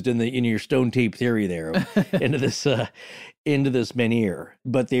infused in your stone tape theory there into this menhir.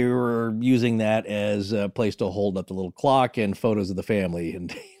 But they were using that as a place to hold up the little clock and photos of the family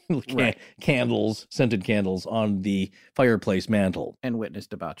and candles, scented candles on the fireplace mantle. And witness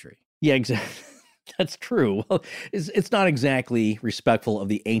debauchery. Yeah, exactly. That's true. Well, it's not exactly respectful of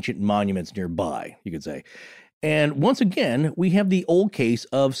the ancient monuments nearby, you could say. And once again, we have the old case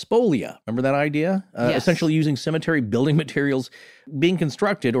of spolia. Remember that idea? Yes. Essentially using cemetery building materials being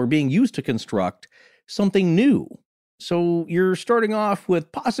constructed or being used to construct something new. So you're starting off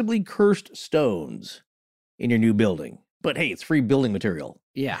with possibly cursed stones in your new building. But hey, it's free building material.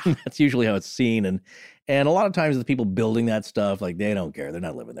 Yeah. That's usually how it's seen. And a lot of times the people building that stuff, like, they don't care. They're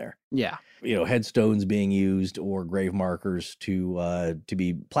not living there. Yeah. Headstones being used or grave markers to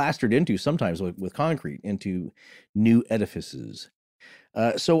be plastered into, sometimes with concrete, into new edifices.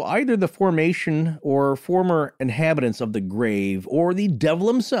 So either the formation or former inhabitants of the grave or the devil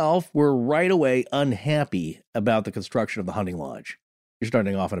himself were right away unhappy about the construction of the hunting lodge. You're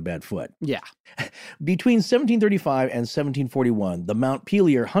starting off on a bad foot. Yeah. Between 1735 and 1741, the Mount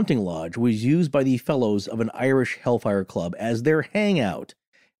Pelier Hunting Lodge was used by the fellows of an Irish Hellfire Club as their hangout.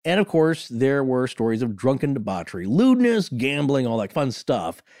 And of course, there were stories of drunken debauchery, lewdness, gambling, all that fun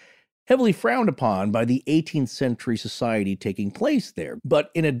stuff, heavily frowned upon by the 18th century society taking place there.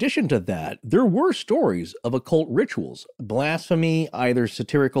 But in addition to that, there were stories of occult rituals, blasphemy, either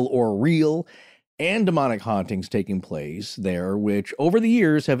satirical or real, and demonic hauntings taking place there, which over the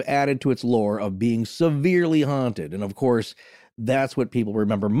years have added to its lore of being severely haunted. And of course, that's what people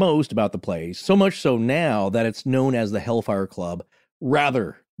remember most about the place, so much so now that it's known as the Hellfire Club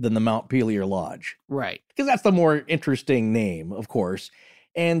rather than the Mount Pelier Lodge. Right. Because that's the more interesting name, of course.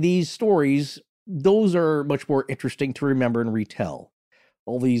 And these stories, those are much more interesting to remember and retell.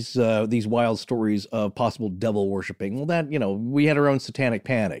 All these wild stories of possible devil worshiping. Well, that, we had our own satanic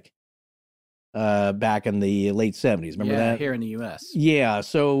panic. back in the late 70s. Remember that? Here in the U.S. Yeah.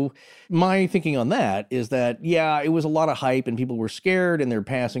 So my thinking on that is that, yeah, it was a lot of hype and people were scared and they're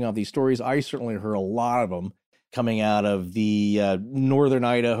passing off these stories. I certainly heard a lot of them coming out of the northern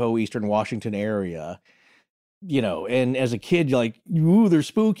Idaho, eastern Washington area. And as a kid, you're like, ooh, they're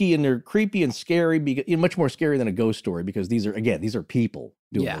spooky and they're creepy and scary, because much more scary than a ghost story, because these are people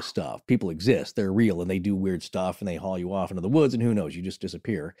doing this stuff. People exist, they're real, and they do weird stuff, and they haul you off into the woods, and who knows, you just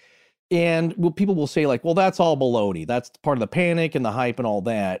disappear. And people will say, like, well, that's all baloney. That's part of the panic and the hype and all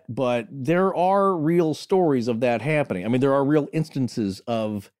that. But there are real stories of that happening. I mean, there are real instances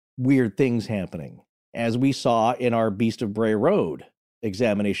of weird things happening, as we saw in our Beast of Bray Road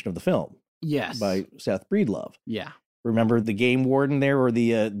examination of the film. Yes. By Seth Breedlove. Yeah. Remember the game warden there, or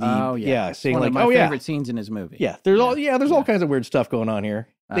the saying one like, of my favorite scenes in his movie. Yeah, there's all kinds of weird stuff going on here.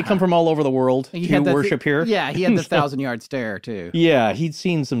 They come from all over the world to worship here. Yeah, he had the 1,000-yard stare too. Yeah, he'd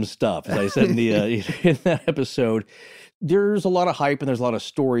seen some stuff, as I said in the in that episode. There's a lot of hype and there's a lot of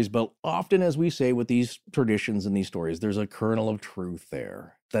stories, but often, as we say with these traditions and these stories, there's a kernel of truth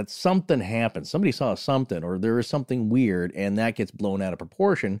there. That something happened. Somebody saw something, or there is something weird, and that gets blown out of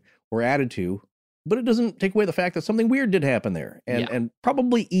proportion or added to, but it doesn't take away the fact that something weird did happen there, and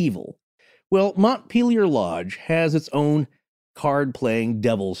probably evil. Well, Montpelier Lodge has its own card-playing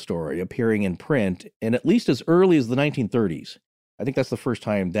devil story appearing in print, and at least as early as the 1930s. I think that's the first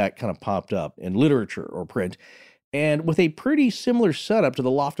time that kind of popped up in literature or print, and with a pretty similar setup to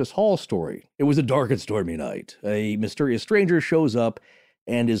the Loftus Hall story. It was a dark and stormy night. A mysterious stranger shows up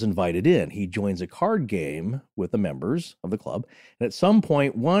and is invited in. He joins a card game with the members of the club, and at some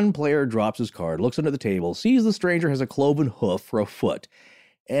point, one player drops his card, looks under the table, sees the stranger has a cloven hoof for a foot,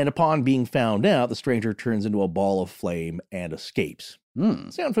 and upon being found out, the stranger turns into a ball of flame and escapes.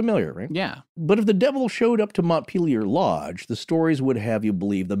 Sound familiar, right? Yeah. But if the devil showed up to Montpelier Lodge, the stories would have you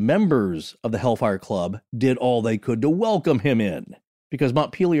believe the members of the Hellfire Club did all they could to welcome him in, because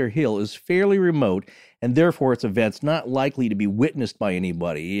Montpelier Hill is fairly remote, and therefore its events not likely to be witnessed by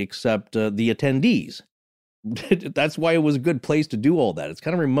anybody except the attendees. That's why it was a good place to do all that. It's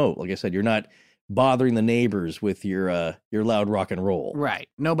kind of remote. Like I said, you're not bothering the neighbors with your loud rock and roll. Right.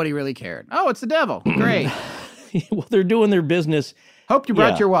 Nobody really cared. Oh, it's the devil. Great. Well, they're doing their business. Hope you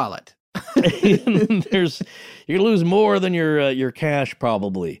brought your wallet. You're gonna lose more than your cash,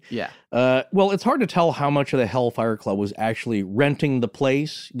 probably. Yeah. Well, it's hard to tell how much of the Hellfire Club was actually renting the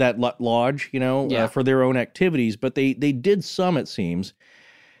place, that lodge, for their own activities, but they did some, it seems,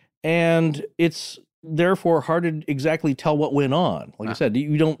 and it's therefore hard to exactly tell what went on. Like I said,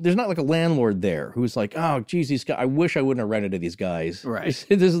 there's not like a landlord there who's like, oh, geez, these guys, I wish I wouldn't have rented to these guys. Right.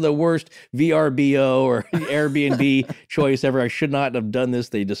 This is the worst VRBO or Airbnb choice ever. I should not have done this.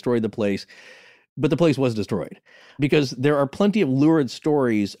 They destroyed the place. But the place was destroyed, because there are plenty of lurid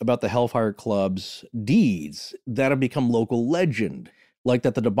stories about the Hellfire Club's deeds that have become local legend. Like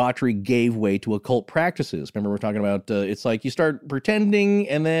that the debauchery gave way to occult practices. Remember, we're talking about, it's like you start pretending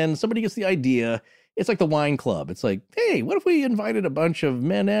and then somebody gets the idea. It's like the wine club. It's like, hey, what if we invited a bunch of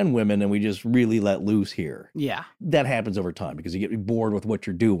men and women and we just really let loose here? Yeah. That happens over time because you get bored with what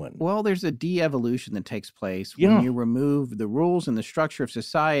you're doing. Well, there's a de-evolution that takes place when you remove the rules and the structure of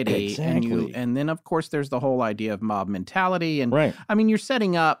society. Exactly. And then, of course, there's the whole idea of mob mentality. And right. I mean, you're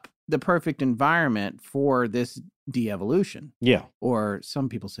setting up the perfect environment for this de-evolution. Yeah. Or some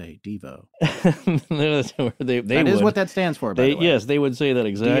people say Devo. That is what that stands for, by the way. Yes, they would say that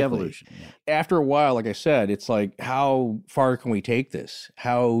exactly. De-evolution. Yeah. After a while, like I said, it's like, how far can we take this?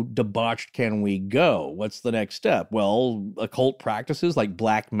 How debauched can we go? What's the next step? Well, occult practices like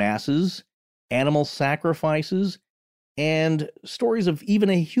black masses, animal sacrifices, and stories of even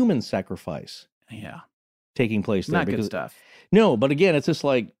a human sacrifice. Yeah. Taking place there. Not good stuff. No, but again, it's just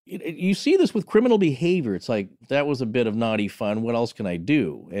like, you see this with criminal behavior. It's like, that was a bit of naughty fun. What else can I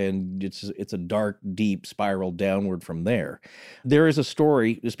do? And it's a dark, deep spiral downward from there. There is a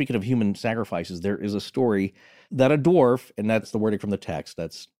story, speaking of human sacrifices, there is a story that a dwarf, and that's the wording from the text,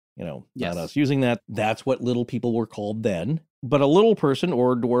 that's, not us using that. That's what little people were called then. But a little person,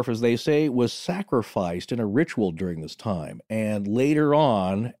 or dwarf as they say, was sacrificed in a ritual during this time. And later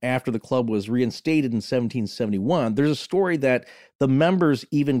on, after the club was reinstated in 1771, there's a story that the members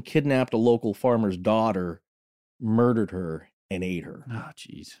even kidnapped a local farmer's daughter, murdered her, and ate her. Oh,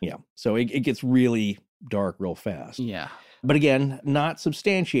 jeez. Yeah. So it gets really dark real fast. Yeah. But again, not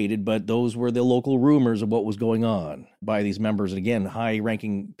substantiated, but those were the local rumors of what was going on by these members. And again,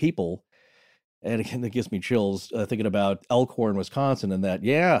 high-ranking people. And again, that gives me chills thinking about Elkhorn, Wisconsin, and that,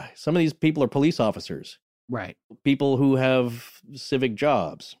 some of these people are police officers. Right. People who have civic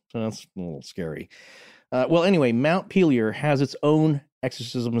jobs. So that's a little scary. Well, anyway, Mount Pelier has its own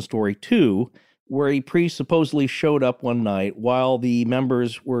exorcism story, too, where a priest supposedly showed up one night while the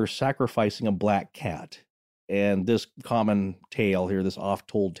members were sacrificing a black cat. And this common tale here, this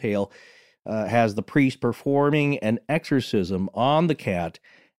oft-told tale, has the priest performing an exorcism on the cat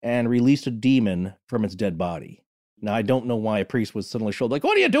and released a demon from its dead body. Now, I don't know why a priest would suddenly show up like,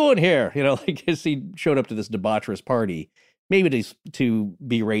 what are you doing here? You know, like as he showed up to this debaucherous party, maybe to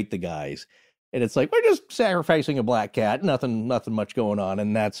berate the guys. And it's like, we're just sacrificing a black cat, nothing much going on.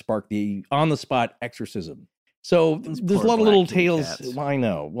 And that sparked the on-the-spot exorcism. So there's a lot of little tales. Cats. I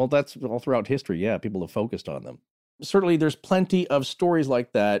know. Well, that's all throughout history. Yeah, people have focused on them. Certainly, there's plenty of stories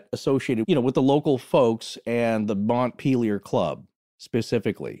like that associated, with the local folks and the Montpelier Club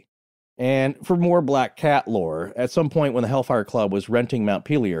specifically. And for more black cat lore, at some point when the Hellfire Club was renting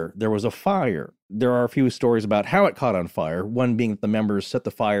Montpelier, there was a fire. There are a few stories about how it caught on fire, one being that the members set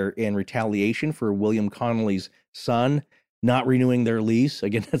the fire in retaliation for William Connolly's son not renewing their lease.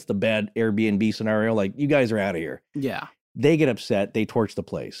 Again, that's the bad Airbnb scenario. Like, you guys are out of here. Yeah. They get upset. They torch the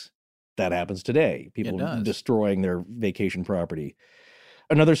place. That happens today. People destroying their vacation property.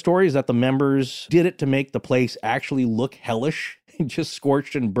 Another story is that the members did it to make the place actually look hellish, just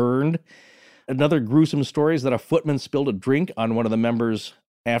scorched and burned. Another gruesome story is that a footman spilled a drink on one of the members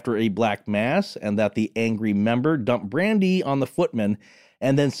after a black mass, and that the angry member dumped brandy on the footman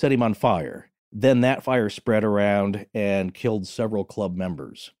and then set him on fire. Then that fire spread around and killed several club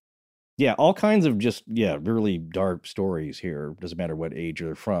members. Yeah, all kinds of really dark stories here. Doesn't matter what age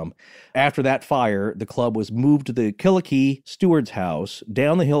they're from. After that fire, the club was moved to the Killikee steward's house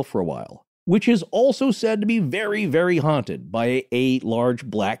down the hill for a while, which is also said to be very, very haunted by a large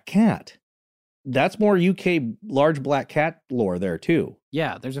black cat. That's more UK large black cat lore there, too.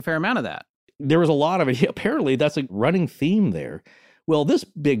 Yeah, there's a fair amount of that. There was a lot of it. Apparently, that's a running theme there. Well, this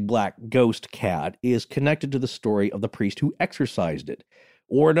big black ghost cat is connected to the story of the priest who exorcised it,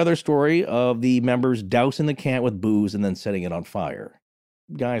 or another story of the members dousing the cat with booze and then setting it on fire.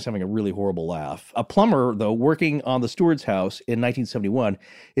 Guy's having a really horrible laugh. A plumber, though, working on the steward's house in 1971,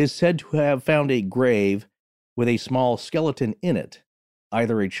 is said to have found a grave with a small skeleton in it,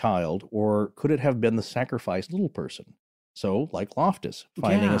 either a child or could it have been the sacrificed little person? So, like Loftus,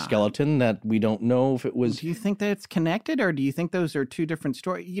 finding a skeleton that we don't know if it was... Do you think that it's connected, or do you think those are two different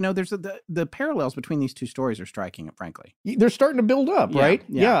stories? There's the parallels between these two stories are striking, frankly. They're starting to build up, right?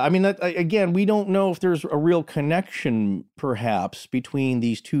 Yeah. I mean, again, we don't know if there's a real connection, perhaps, between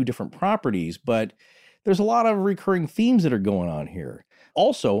these two different properties, but there's a lot of recurring themes that are going on here.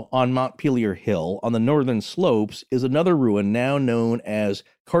 Also, on Montpelier Hill, on the northern slopes, is another ruin now known as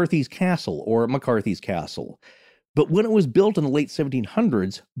Carthy's Castle, or McCarthy's Castle. But when it was built in the late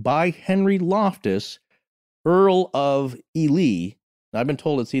 1700s by Henry Loftus, Earl of Ely, I've been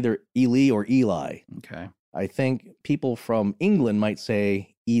told it's either Ely or Eli. Okay. I think people from England might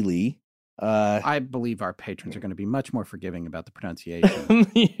say Ely. I believe our patrons are going to be much more forgiving about the pronunciation.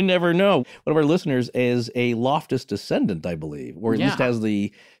 You never know. One of our listeners is a Loftus descendant, I believe, or at least has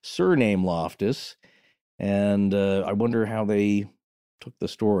the surname Loftus. And I wonder how they took the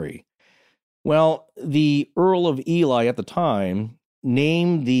story. Well, the Earl of Ely at the time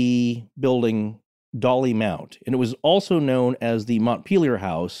named the building Dolly Mount, and it was also known as the Montpelier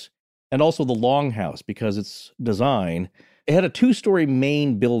House and also the Long House because its design. It had a two-story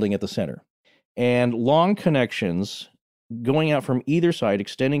main building at the center and long connections going out from either side,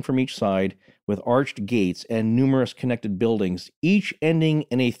 extending from each side with arched gates and numerous connected buildings, each ending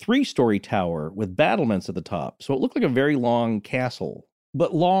in a three-story tower with battlements at the top. So it looked like a very long castle.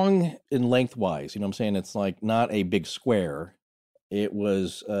 But long in lengthwise, you know what I'm saying? It's like not a big square. It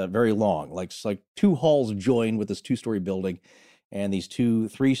was very long, like two halls joined with this two-story building and these two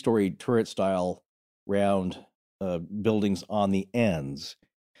three-story turret-style round buildings on the ends.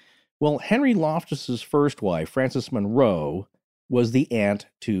 Well, Henry Loftus's first wife, Frances Monroe, was the aunt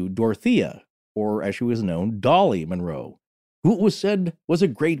to Dorothea, or as she was known, Dolly Monroe, who it was said was a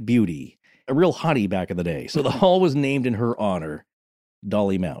great beauty, a real hottie back in the day. So the hall was named in her honor.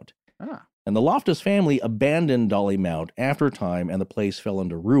 Dolly Mount. And the Loftus family abandoned Dolly Mount after a time, and the place fell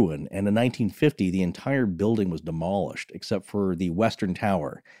into ruin. And in 1950, the entire building was demolished, except for the western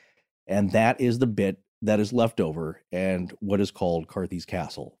tower. And that is the bit that is left over, and what is called Carthy's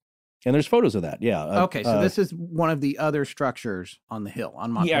Castle. And there's photos of that, yeah. Okay, so this is one of the other structures on the hill,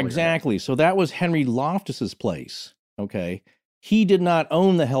 on Montpelier. Yeah, exactly. So that was Henry Loftus's place, okay? He did not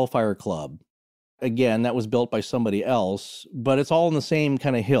own the Hellfire Club. Again, that was built by somebody else, but it's all in the same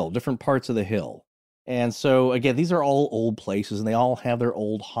kind of hill, different parts of the hill. And so, again, these are all old places, and they all have their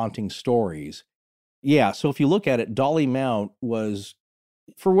old haunting stories. Yeah, so if you look at it, Dolly Mount was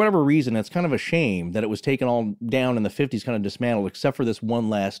for whatever reason, it's kind of a shame that it was taken all down in the 50s, kind of dismantled, except for this one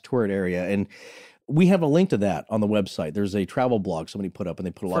last turret area. And we have a link to that on the website. There's a travel blog somebody put up, and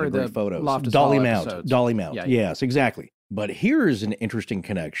they put a lot of great photos. Loftus Dolly Hall Mount. episodes. Dolly Mount. Yeah. Yes, exactly. But here's an interesting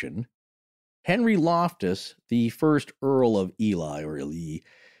connection. Henry Loftus, the first Earl of Ely, or Ely,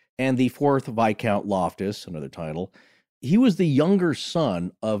 and the fourth Viscount Loftus, another title, he was the younger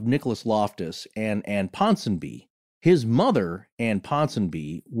son of Nicholas Loftus and Anne Ponsonby. His mother, Anne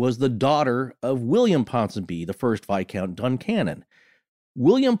Ponsonby, was the daughter of William Ponsonby, the first Viscount Duncannon.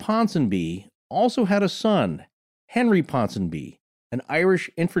 William Ponsonby also had a son, Henry Ponsonby, an Irish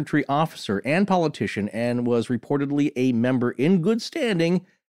infantry officer and politician, and was reportedly a member in good standing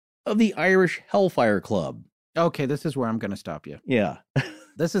of the Irish Hellfire Club. Okay, this is where I'm going to stop you. Yeah.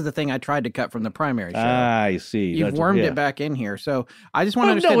 This is the thing I tried to cut from the primary show. I see. You've wormed it back in here. So I just want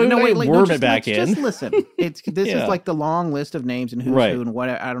to Well, understand. worm it back in. Just listen. This Yeah. is like the long list of names and who's Right. who and what.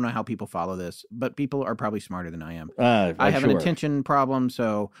 I don't know how people follow this, but people are probably smarter than I am. I have an attention problem,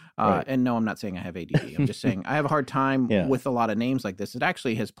 so Right. and no, I'm not saying I have ADD. I'm just saying I have a hard time Yeah. with a lot of names like this. It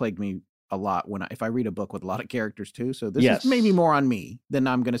actually has plagued me a lot if I read a book with a lot of characters too. So this Yes. is maybe more on me than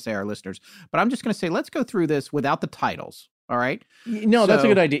I'm going to say our listeners. But I'm just going to say let's go through this without the titles. All right. No, that's a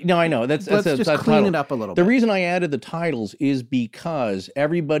good idea. No, I know. Let's just clean it up a little bit. The reason I added the titles is because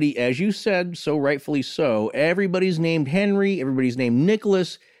everybody, as you said, so rightfully so, everybody's named Henry, everybody's named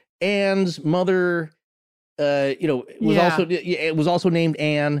Nicholas. Anne's mother, was also named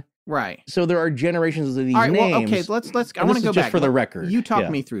Anne. Right. So there are generations of these All right, names. well, okay, let's I want to go just back for the record. You talk Yeah.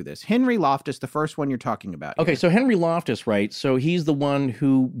 me through this. Henry Loftus, the first one you're talking about. Okay, so Henry Loftus, right? So he's the one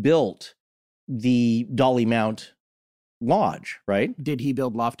who built the Dolly Mount Lodge, right? Did he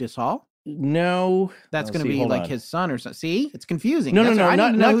build Loftus Hall? No. That's Let's going to see, be hold like on. his son or something. See, it's confusing. No, That's no, I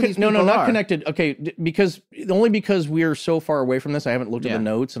not need to know who these people not are. connected. Okay, only because we are so far away from this, I haven't looked at Yeah. the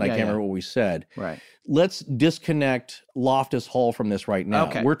notes and I Yeah, can't yeah. remember what we said. Right. Let's disconnect Loftus Hall from this right now.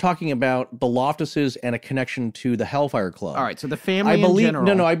 Okay. We're talking about the Loftuses and a connection to the Hellfire Club. All right. So the family I believe in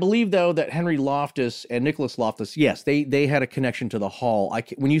general. I believe though that Henry Loftus and Nicholas Loftus, yes, they had a connection to the hall.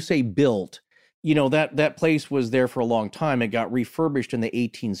 When you say built, that place was there for a long time. It got refurbished in the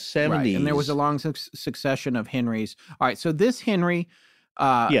 1870s. Right. And there was a long succession of Henrys. All right. So this Henry.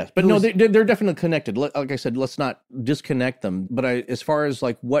 Yes, but no, they're definitely connected. Like I said, let's not disconnect them. But as far as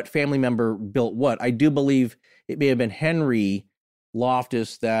like what family member built what, I do believe it may have been Henry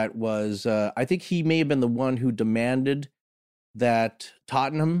Loftus that was, I think he may have been the one who demanded that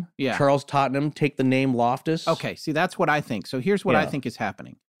Charles Tottenham, take the name Loftus. Okay. See, that's what I think. So here's what I Yeah. think is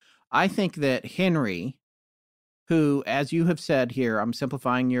happening. I think that Henry, who, as you have said here, I'm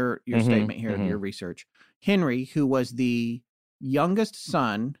simplifying your Mhm, statement here, mhm. your research. Henry, who was the youngest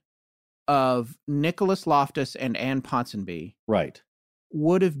son of Nicholas Loftus and Anne Ponsonby, Right.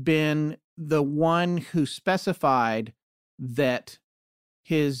 would have been the one who specified that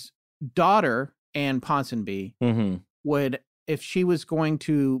his daughter, Anne Ponsonby, Mm-hmm. would, if she was going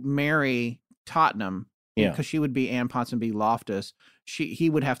to marry Tottenham, Yeah. because she would be Anne Ponsonby Loftus, he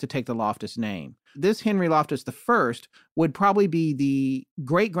would have to take the Loftus name. This Henry Loftus the First would probably be the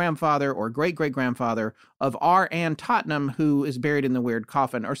great-grandfather or great-great-grandfather of our Anne Tottenham, who is buried in the weird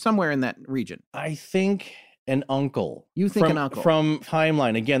coffin or somewhere in that region. I think an uncle. You think an uncle. From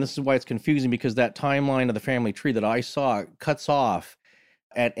timeline. Again, this is why it's confusing, because that timeline of the family tree that I saw cuts off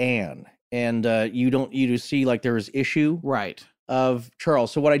at Anne. And you see like there was issue Right. of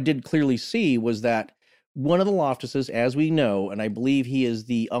Charles. So what I did clearly see was that one of the Loftuses, as we know, and I believe he is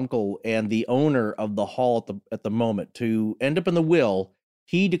the uncle and the owner of the hall at the moment, to end up in the will,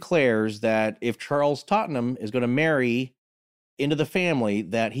 he declares that if Charles Tottenham is going to marry into the family,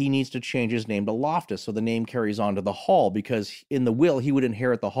 that he needs to change his name to Loftus, so the name carries on to the hall, because in the will he would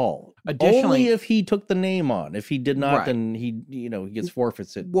inherit the hall. Additionally, only if he took the name on. If he did not, Right. then he gets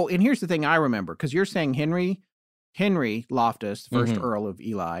forfeits it. Well, and here's the thing I remember, because you're saying Henry Loftus, the 1st Mhm. Earl of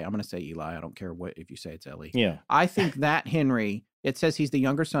Ely. I'm going to say Ely. I don't care if you say it's Ellie. Yeah. I think that Henry, it says he's the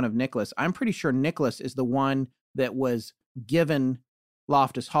younger son of Nicholas. I'm pretty sure Nicholas is the one that was given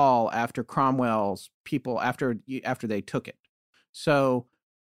Loftus Hall after Cromwell's people, after they took it. So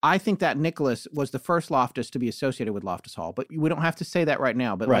I think that Nicholas was the first Loftus to be associated with Loftus Hall, but we don't have to say that right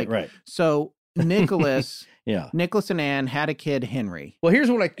now. But Right. So Nicholas, Yeah. Nicholas and Anne had a kid, Henry. Well, here's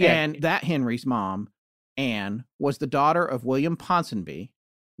what And that Henry's mom, Anne, was the daughter of William Ponsonby.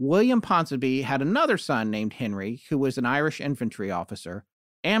 William Ponsonby had another son named Henry, who was an Irish infantry officer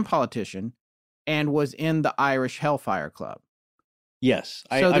and politician, and was in the Irish Hellfire Club. Yes.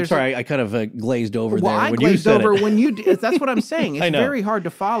 So I'm sorry, I kind of glazed over well, there I when glazed you said over it. when you. That's what I'm saying. It's I know. very hard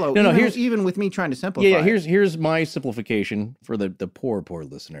to follow. No, even with me trying to simplify. Yeah, here's my simplification for the poor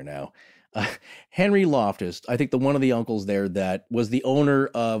listener now. Henry Loftus, I think one of the uncles there that was the owner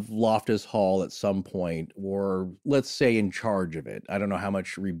of Loftus Hall at some point, or let's say in charge of it. I don't know how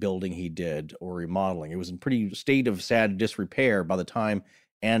much rebuilding he did or remodeling. It was in pretty state of sad disrepair by the time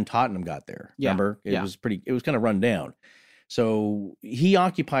Anne Tottenham got there. Yeah, Remember? It yeah. was kind of run down. So he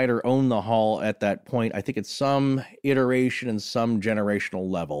occupied or owned the hall at that point. I think it's some iteration and some generational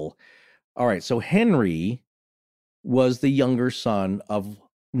level. All right, so Henry was the younger son of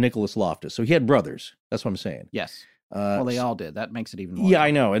Nicholas Loftus. So he had brothers. That's what I'm saying. Yes. Well, they all did. That makes it even more. Yeah,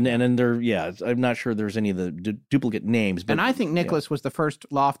 I know. And then I'm not sure there's any of the duplicate names. But, and I think Nicholas was the first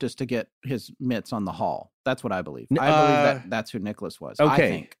Loftus to get his mitts on the hall. That's what I believe. I believe that's who Nicholas was.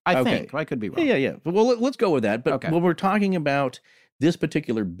 Okay. I think. I could be wrong. Yeah. Well, let's go with that. But when we're talking about this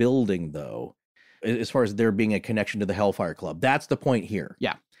particular building, though, as far as there being a connection to the Hellfire Club, that's the point here.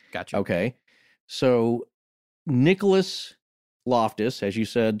 Yeah, gotcha. Okay. So Nicholas Loftus, as you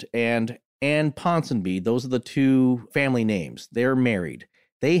said, and Anne Ponsonby, those are the two family names. They're married.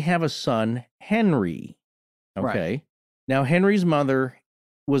 They have a son, Henry. Okay. Right. Now, Henry's mother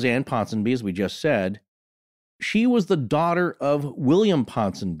was Anne Ponsonby, as we just said. She was the daughter of William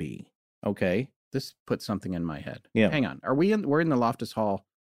Ponsonby. Okay. This puts something in my head. Yeah. Hang on. We're in the Loftus Hall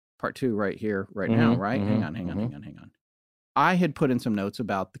part 2 right here, now, right? Hang on. I had put in some notes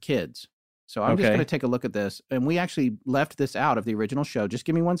about the kids. So I'm just going to take a look at this. And we actually left this out of the original show. Just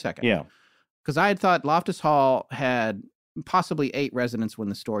give me 1 second. Yeah. Because I had thought Loftus Hall had possibly 8 residents when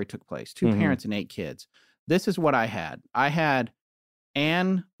the story took place, 2 parents and 8 kids. This is what I had. I had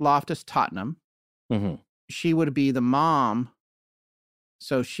Anne Loftus Tottenham. She would be the mom.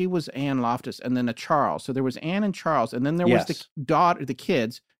 So she was Anne Loftus, and then a Charles. So there was Anne and Charles, and then there was the daughter, the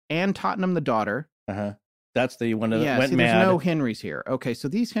kids. Anne Tottenham, the daughter. That's the one that went mad. There's no Henrys here. Okay, so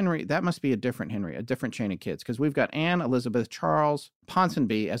these Henry, that must be a different Henry, a different chain of kids, because we've got Anne, Elizabeth, Charles,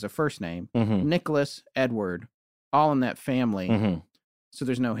 Ponsonby as a first name, Nicholas, Edward, all in that family. So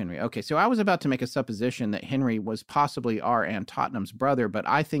there's no Henry. Okay, so I was about to make a supposition that Henry was possibly our Anne Tottenham's brother, but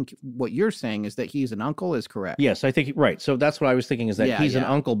I think what you're saying is that he's an uncle is correct. Yes, I think, right. So that's what I was thinking, is that he's an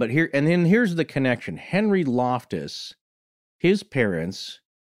uncle, but here's the connection. Henry Loftus, his parents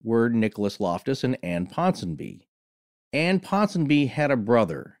were Nicholas Loftus and Anne Ponsonby. Anne Ponsonby had a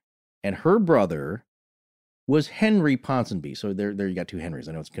brother, and her brother was Henry Ponsonby. So there you got 2 Henrys.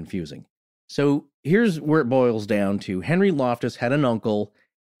 I know it's confusing. So here's where it boils down to. Henry Loftus had an uncle,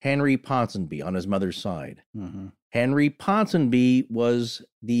 Henry Ponsonby, on his mother's side. Henry Ponsonby was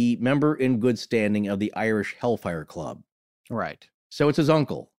the member in good standing of the Irish Hellfire Club. Right. So it's his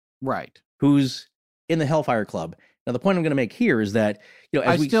uncle. Right. Who's in the Hellfire Club. Now, the point I'm going to make here is that,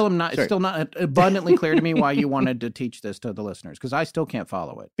 it's still not abundantly clear to me why you wanted to teach this to the listeners, because I still can't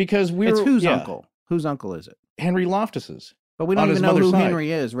follow it. Because it's whose uncle? Whose uncle is it? Henry Loftus's. But we don't even know who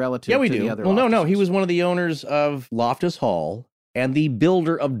Henry is relative to the other Well, Loftuses. no. He was one of the owners of Loftus Hall and the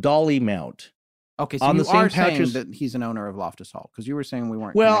builder of Dolly Mount. Okay, so you are saying that he's an owner of Loftus Hall, because you were saying we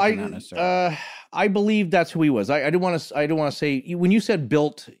weren't. Well, I believe that's who he was. I don't want to say, when you said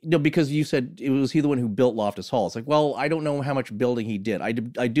built, because you said was he the one who built Loftus Hall. It's like, well, I don't know how much building he did. I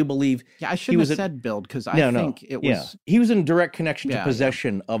do believe. Yeah, I shouldn't have said build, because I think it was. Yeah. He was in direct connection to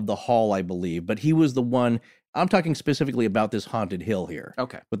possession of the hall, I believe, but he was the one. I'm talking specifically about this haunted hill here.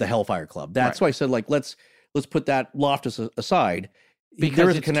 Okay. With the Hellfire Club. That's why I said, like, let's put that Loftus aside. Because there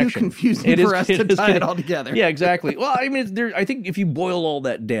is it's a connection. Too confusing for us to tie it all together. Yeah, exactly. Well, I mean, I think if you boil all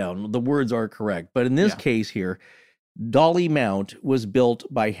that down, the words are correct. But in this case here, Dolly Mount was built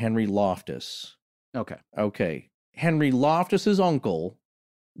by Henry Loftus. Okay. Henry Loftus's uncle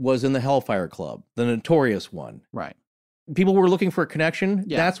was in the Hellfire Club, the notorious one. Right. People were looking for a connection.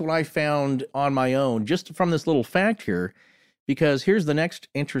 Yeah. That's what I found on my own, just from this little fact here, because here's the next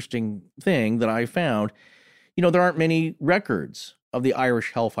interesting thing that I found. There aren't many records of the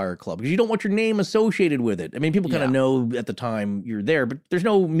Irish Hellfire Club, because you don't want your name associated with it. I mean, people kind of know at the time you're there, but there's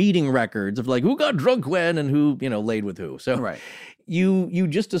no meeting records of like who got drunk when and who, laid with who. So you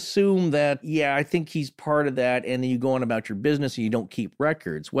just assume that, I think he's part of that, and then you go on about your business and you don't keep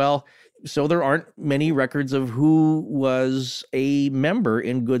records. Well, so there aren't many records of who was a member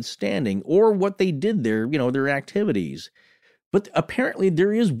in good standing or what they did there, their activities. But apparently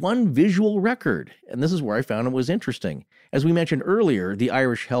there is one visual record, and this is where I found it was interesting. As we mentioned earlier, the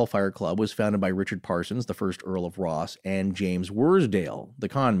Irish Hellfire Club was founded by Richard Parsons, the first Earl of Ross, and James Worsdale, the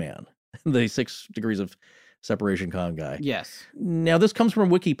con man, the 6 degrees of separation con guy. Yes. Now, this comes from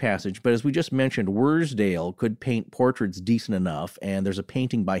a wiki passage, but as we just mentioned, Worsdale could paint portraits decent enough, and there's a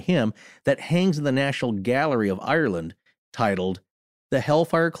painting by him that hangs in the National Gallery of Ireland titled The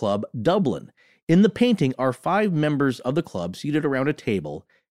Hellfire Club, Dublin. In the painting are 5 members of the club seated around a table.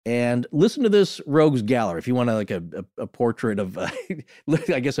 And listen to this rogues gallery. If you want a portrait of,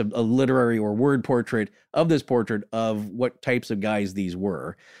 I guess, a literary or word portrait of this portrait of what types of guys these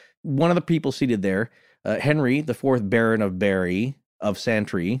were. One of the people seated there, Henry, the 4th Baron of Barry of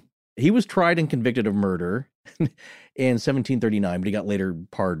Santry, he was tried and convicted of murder in 1739, but he got later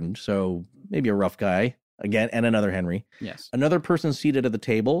pardoned. So maybe a rough guy. Again, and another Henry. Yes. Another person seated at the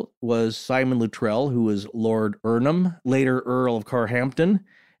table was Simon Luttrell, who was Lord Ernham, later Earl of Carhampton.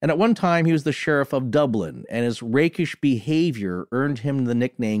 And at one time, he was the Sheriff of Dublin, and his rakish behavior earned him the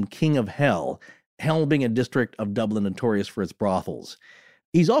nickname King of Hell, Hell being a district of Dublin notorious for its brothels.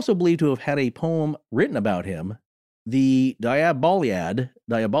 He's also believed to have had a poem written about him, the Diaboliad,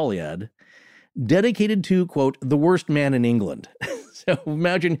 dedicated to, quote, the worst man in England. So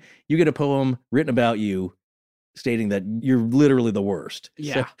imagine you get a poem written about you stating that you're literally the worst.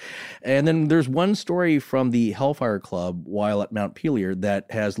 Yeah. So, and then there's one story from the Hellfire Club while at Montpelier that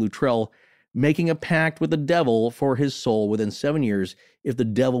has Luttrell making a pact with the devil for his soul within 7 years if the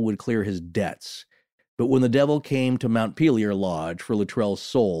devil would clear his debts. But when the devil came to Montpelier Lodge for Luttrell's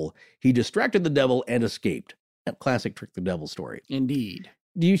soul, he distracted the devil and escaped. A classic Trick the Devil story. Indeed.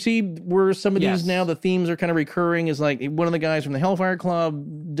 Do you see where some of Yes. these now, the themes are kind of recurring? Is like one of the guys from the Hellfire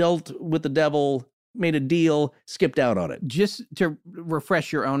Club dealt with the devil, made a deal, skipped out on it. Just to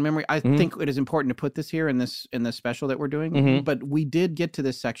refresh your own memory, I think it is important to put this here in this special that we're doing. But we did get to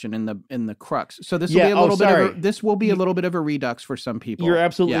this section in the crux, so this will be a little bit. A little bit of a redux for some people. You're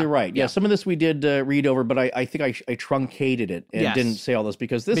absolutely right. Yeah, some of this we did read over, but I think I truncated it and didn't say all this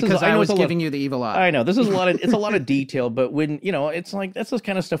because I was giving you the evil eye. I know this is a lot of it's a lot of detail, but when it's like that's the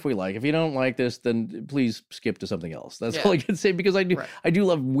kind of stuff we like. If you don't like this, then please skip to something else. That's all I can say because I do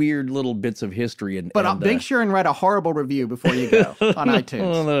love weird little bits of history But make sure and write a horrible review before you go on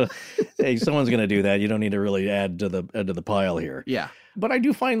iTunes. Hey, someone's going to do that. You don't need to really add to the pile here. Yeah. But I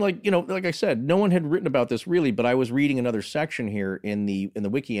do find like I said, no one had written about this really, but I was reading another section here in the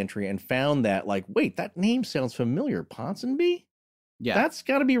wiki entry and found that like, wait, that name sounds familiar. Ponsonby? Yeah. That's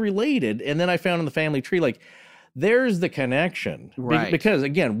got to be related. And then I found in the family tree, like, there's the connection. Right. Because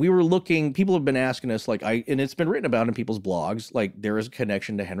again, we were looking, people have been asking us and it's been written about in people's blogs, like there is a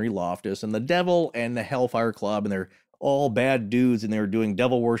connection to Henry Loftus and the devil and the Hellfire Club, and they're all bad dudes and they're doing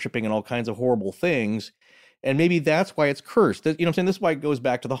devil worshiping and all kinds of horrible things. And maybe that's why it's cursed. You know what I'm saying? This is why it goes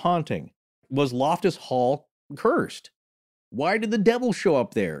back to the haunting. Was Loftus Hall cursed? Why did the devil show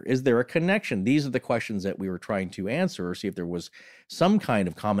up there? Is there a connection? These are the questions that we were trying to answer or see if there was some kind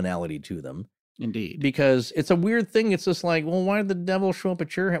of commonality to them. Indeed. Because it's a weird thing. It's just like, well, why did the devil show up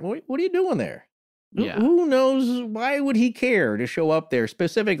at your house? What are you doing there? Yeah. Who knows? Why would he care to show up there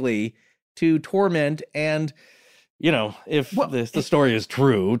specifically to torment and, if the story is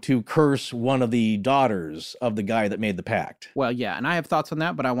true, to curse one of the daughters of the guy that made the pact? Well, yeah, and I have thoughts on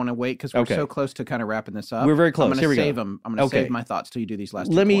that, but I want to wait because we're so close to kind of wrapping this up. We're very close. I'm going to save them. I'm going to save my thoughts till you do these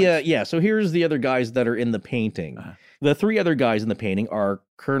last two points. So here's the other guys that are in the painting. The 3 other guys in the painting are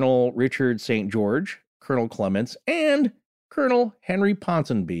Colonel Richard St. George, Colonel Clements, and Colonel Henry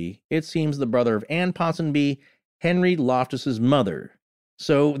Ponsonby. It seems the brother of Anne Ponsonby, Henry Loftus's mother.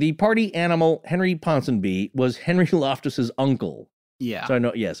 So the party animal, Henry Ponsonby, was Henry Loftus's uncle. Yeah. So I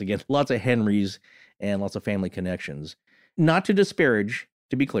know, yes, again, lots of Henrys and lots of family connections. Not to disparage,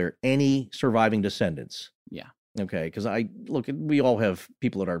 to be clear, any surviving descendants. Yeah. Okay, because we all have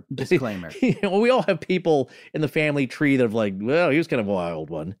people that are disclaimer. We all have people in the family tree that have like, well, he was kind of a wild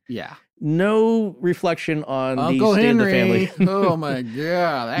one. Yeah. No reflection on Uncle the state Henry. of the family. Oh my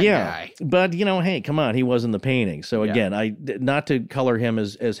God, that guy. But hey, come on, he was in the painting. So again, not to color him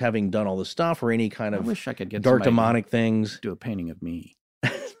as having done all this stuff or any kind of I wish I could get dark demonic things. Do a painting of me.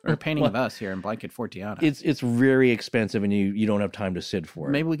 Or a painting of us here in Blanket Fortiana. It's very expensive, and you don't have time to sit for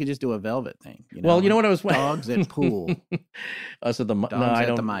it. Maybe we could just do a velvet thing. Well, you know what I was dogs at pool. Us at the dogs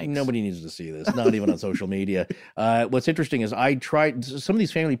at the mics. Nobody needs to see this. Not even on social media. What's interesting is I tried some of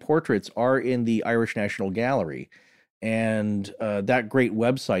these family portraits are in the Irish National Gallery, and that great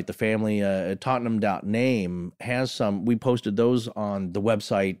website, the family Tottenham.name, has some. We posted those on the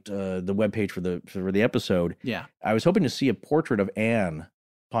website, the webpage for the episode. Yeah, I was hoping to see a portrait of Anne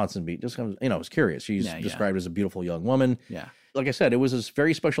Ponsonby. Just I was curious. She's described as a beautiful young woman. Yeah. Like I said, it was a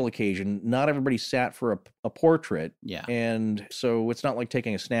very special occasion. Not everybody sat for a portrait. Yeah. And so it's not like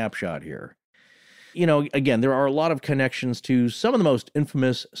taking a snapshot here. Again, there are a lot of connections to some of the most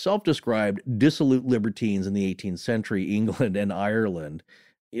infamous, self-described dissolute libertines in the 18th century, England and Ireland.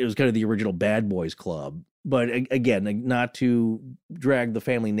 It was kind of the original Bad Boys Club. But again, not to drag the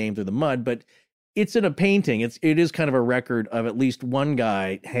family name through the mud, but it's in a painting. It is kind of a record of at least one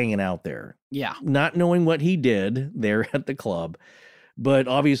guy hanging out there. Yeah. Not knowing what he did there at the club, but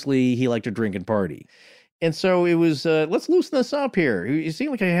obviously he liked to drink and party. And so it was, let's loosen this up here. You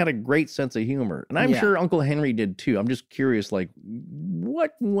seemed like I had a great sense of humor. And I'm sure Uncle Henry did too. I'm just curious, like,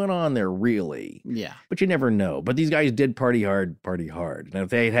 what went on there really? Yeah. But you never know. But these guys did party hard. And if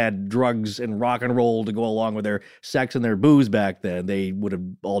they had drugs and rock and roll to go along with their sex and their booze back then, they would have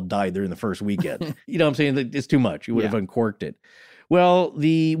all died during the first weekend. You know what I'm saying? It's too much. You would have uncorked it. Well,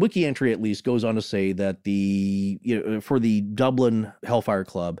 the wiki entry at least goes on to say that for the Dublin Hellfire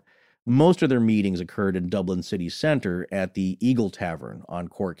Club, most of their meetings occurred in Dublin city centre at the Eagle Tavern on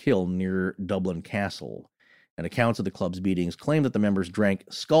Cork Hill near Dublin Castle. And accounts of the club's meetings claim that the members drank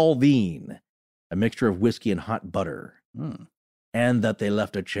scaldine, a mixture of whiskey and hot butter, and that they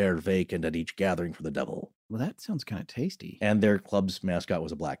left a chair vacant at each gathering for the devil. Well, that sounds kind of tasty. And their club's mascot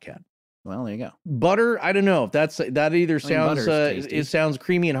was a black cat. Well, there you go. Butter, I don't know if that either sounds it sounds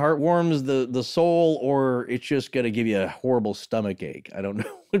creamy and heartwarms the soul, or it's just going to give you a horrible stomach ache. I don't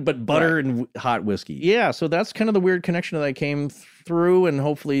know. But butter and hot whiskey. Yeah, so that's kind of the weird connection that I came through, and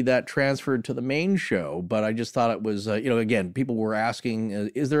hopefully that transferred to the main show. But I just thought it was, again, people were asking,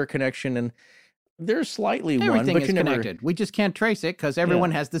 is there a connection? And there's slightly Everything one, but is you never connected. We just can't trace it because everyone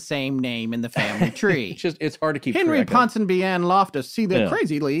has the same name in the family tree. It's hard to keep Henry track of. Ponsonby Loftus. See,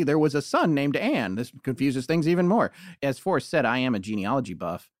 crazily, there was a son named Anne. This confuses things even more. As Forrest said, I am a genealogy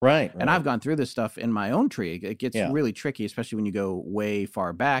buff. Right. And I've gone through this stuff in my own tree. It gets really tricky, especially when you go way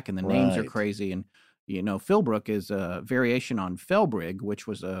far back and the names are crazy. And, Philbrook is a variation on Felbrigg, which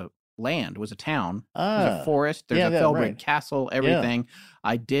was a town. There's a forest. There's a Felbrigg castle, everything. Yeah.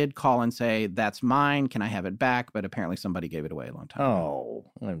 I did call and say, that's mine. Can I have it back? But apparently somebody gave it away a long time ago.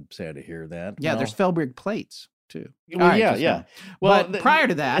 Oh, I'm sad to hear that. Yeah, there's Felbrigg plates too. Well, yeah. Well, but prior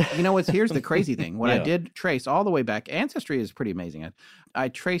to that, here's the crazy thing. What I did trace all the way back, Ancestry is pretty amazing. I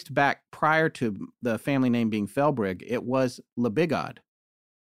traced back prior to the family name being Felbrigg, it was Lebigod.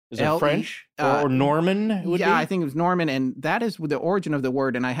 Is it French or Norman? I think it was Norman, and that is the origin of the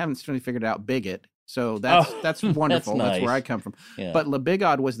word, and I haven't really figured out bigot. So that's wonderful. That's nice. That's where I come from. Yeah. But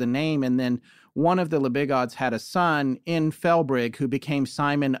Lebigod was the name, and then one of the Lebigods had a son in Felbrigg who became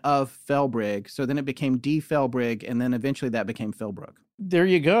Simon of Felbrigg. So then it became D. Felbrigg, and then eventually that became Philbrook. There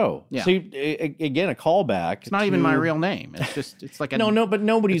you go. Yeah. See, again, a callback. It's not even my real name. It's like but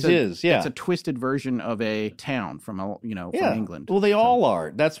nobody's is. Yeah, it's a twisted version of a town from from England. Well, they all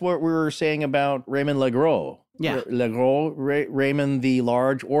are. That's what we were saying about Raymond Legros. Yeah, Legros, Raymond the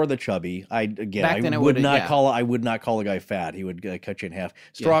large or the chubby. I would not call a guy fat. He would cut you in half.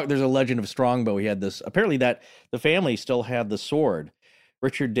 There's a legend of Strongbow. He had this. Apparently, that the family still had the sword.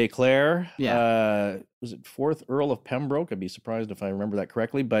 Richard de Clare, was it 4th Earl of Pembroke? I'd be surprised if I remember that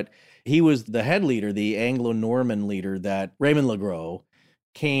correctly. But he was the head leader, the Anglo-Norman leader that Raymond Legros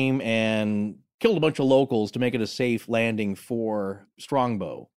came and killed a bunch of locals to make it a safe landing for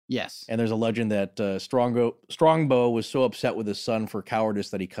Strongbow. Yes. And there's a legend that Strongbow was so upset with his son for cowardice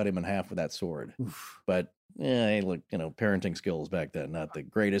that he cut him in half with that sword. Oof. But parenting skills back then, not the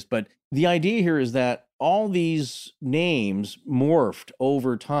greatest. But the idea here is that all these names morphed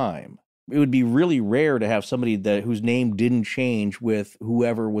over time. It would be really rare to have somebody whose name didn't change with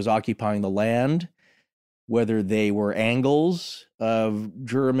whoever was occupying the land, whether they were Angles of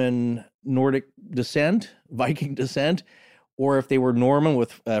German Nordic descent, Viking descent, or if they were Norman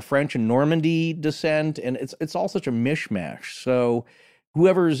with French and Normandy descent. And it's all such a mishmash. So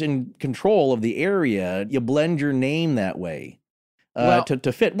whoever's in control of the area, you blend your name that way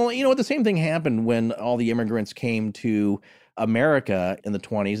to fit. Well, the same thing happened when all the immigrants came to America in the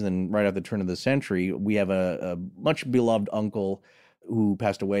 20s, and then right after the turn of the century, we have a much beloved uncle who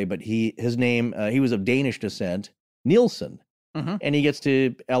passed away, but his name, he was of Danish descent, Nielsen. Mm-hmm. And he gets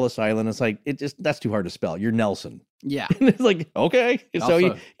to Ellis Island. It's like, that's too hard to spell. You're Nelson. Yeah. And it's like, okay. And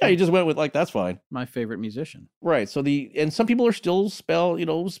also, so he just went with that's fine. My favorite musician. Right. So and some people are still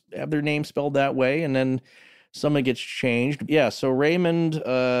have their name spelled that way. And then some it gets changed. Yeah. So Raymond,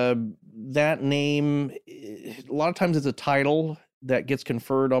 that name, a lot of times it's a title that gets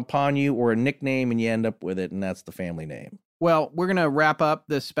conferred upon you or a nickname and you end up with it. And that's the family name. Well, we're going to wrap up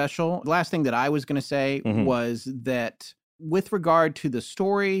this special. The last thing that I was going to say was that with regard to the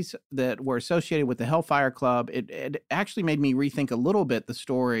stories that were associated with the Hellfire Club, it actually made me rethink a little bit the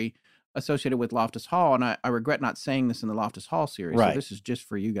story associated with Loftus Hall. And I regret not saying this in the Loftus Hall series. Right. So this is just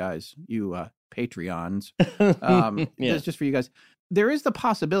for you guys, you Patreons. Yeah. That's just for you guys. There is the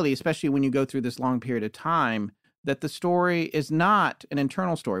possibility, especially when you go through this long period of time, that the story is not an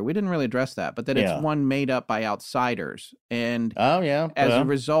internal story. We didn't really address that, but that it's one made up by outsiders. And as a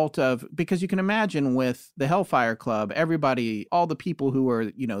result of, because you can imagine with the Hellfire Club, everybody, all the people who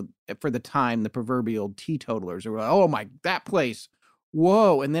were, for the time, the proverbial teetotalers are like, oh my, that place,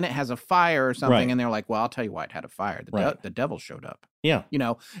 whoa. And then it has a fire or something. Right. And they're like, well, I'll tell you why it had a fire. The devil showed up. Yeah.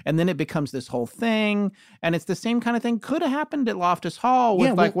 And then it becomes this whole thing. And it's the same kind of thing could have happened at Loftus Hall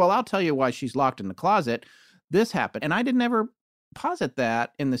with well, I'll tell you why she's locked in the closet. This happened. And I didn't ever posit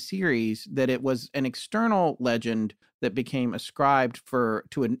that in the series, that it was an external legend that became ascribed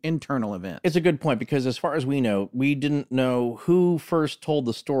to an internal event. It's a good point, because as far as we know, we didn't know who first told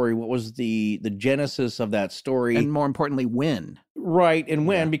the story, what was the genesis of that story. And more importantly, when. Right, and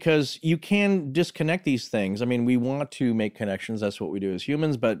when, because you can disconnect these things. I mean, we want to make connections, that's what we do as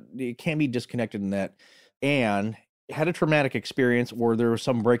humans, but it can be disconnected in that Anne had a traumatic experience, or there was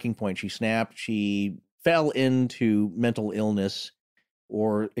some breaking point. She snapped, she fell into mental illness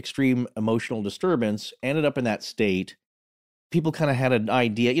or extreme emotional disturbance, ended up in that state. People kind of had an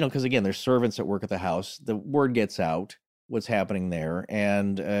idea, because again, there's servants that work at the house. The word gets out what's happening there,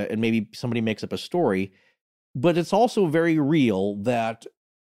 and maybe somebody makes up a story. But it's also very real that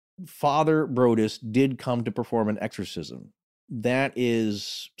Father Brodus did come to perform an exorcism. That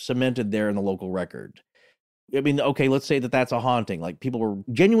is cemented there in the local record. I mean, okay, let's say that that's a haunting. Like, people were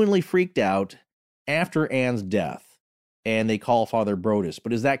genuinely freaked out after Anne's death, and they call Father Brodus.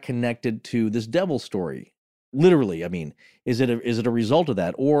 But is that connected to this devil story? Literally, I mean, is it a result of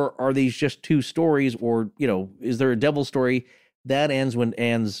that? Or are these just two stories? Or, is there a devil story that ends when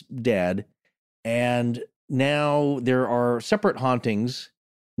Anne's dead, and now there are separate hauntings,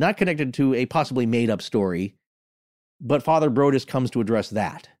 not connected to a possibly made-up story, but Father Brodus comes to address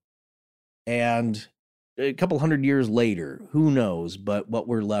that. And a couple hundred years later, who knows, but what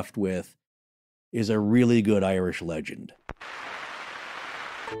we're left with is a really good Irish legend.